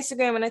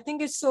Instagram, and I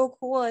think it's so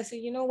cool. I said,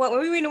 you know what? When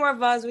we renew our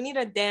vows, we need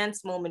a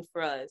dance moment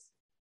for us.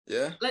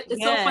 Yeah.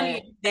 It's so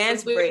funny.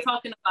 Dance we break. were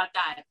talking about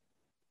that.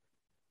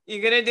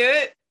 You gonna do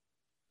it?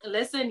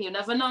 Listen, you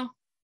never know.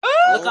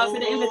 Oh, look out for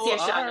the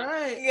invitation. All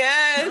right.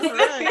 Yes. All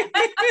right.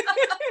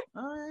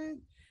 All right.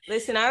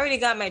 Listen, I already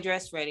got my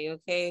dress ready,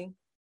 okay?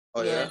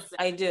 Oh, yes, yeah?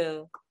 I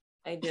do.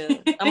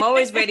 I'm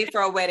always ready for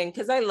a wedding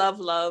because I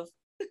love love.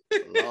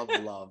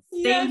 Love.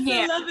 Same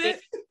here. I love it.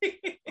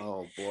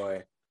 Oh,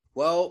 boy.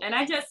 Well. And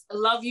I just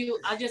love you.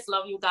 I just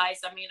love you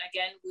guys. I mean,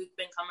 again, we've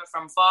been coming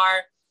from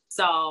far.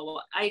 So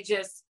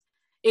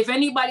if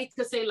anybody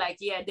could say like,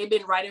 yeah, they've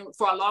been writing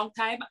for a long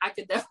time, I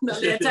could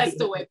definitely attest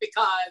to it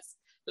because,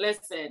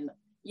 listen,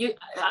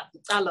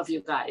 I love you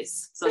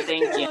guys. So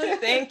thank you.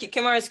 Thank you.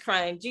 Kimara's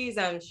crying. Jeez,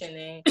 I'm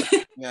Shannaé.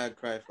 Yeah, I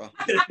cry for.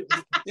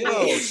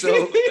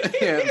 So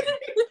yeah.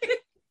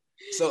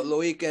 So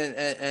Loic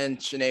and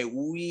Shannaé,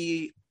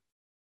 we,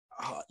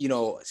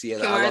 see,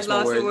 I lost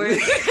my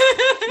words.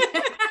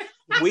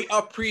 We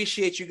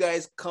appreciate you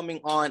guys coming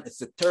on. It's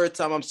the 3rd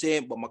time I'm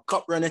saying, but my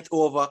cup runneth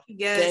over.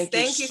 Yes,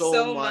 thank you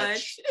so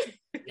much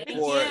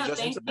for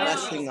just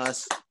blessing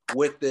us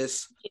with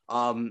this.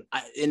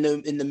 In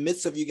the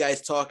midst of you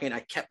guys talking, I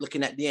kept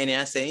looking at DNA.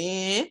 I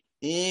say,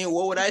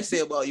 what would I say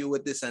about you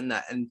with this and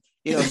that? And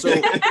so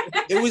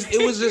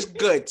it was just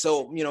good.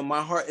 So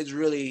my heart is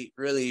really,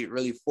 really,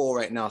 really full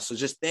right now. So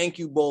just thank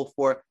you both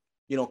for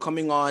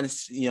coming on,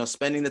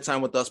 spending the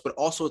time with us, but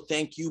also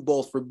thank you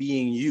both for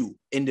being you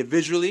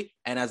individually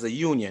and as a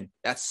union.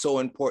 That's so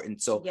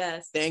important. So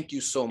yes, thank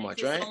you so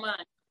much. Right? So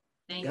much.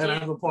 Thank Gotta you.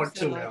 have a part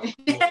 2 now.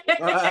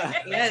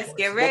 Yes,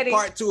 get ready. But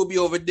part 2 will be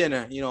over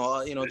dinner.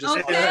 Just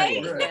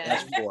okay.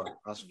 That's 4.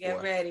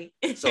 Get ready.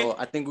 So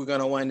I think we're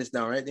gonna wind this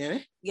down, right,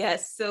 Danny?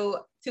 Yes.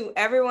 So to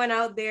everyone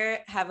out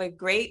there, have a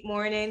great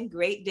morning,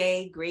 great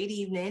day, great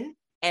evening,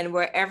 and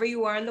wherever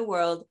you are in the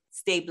world,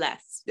 stay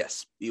blessed.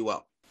 Yes. Be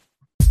well.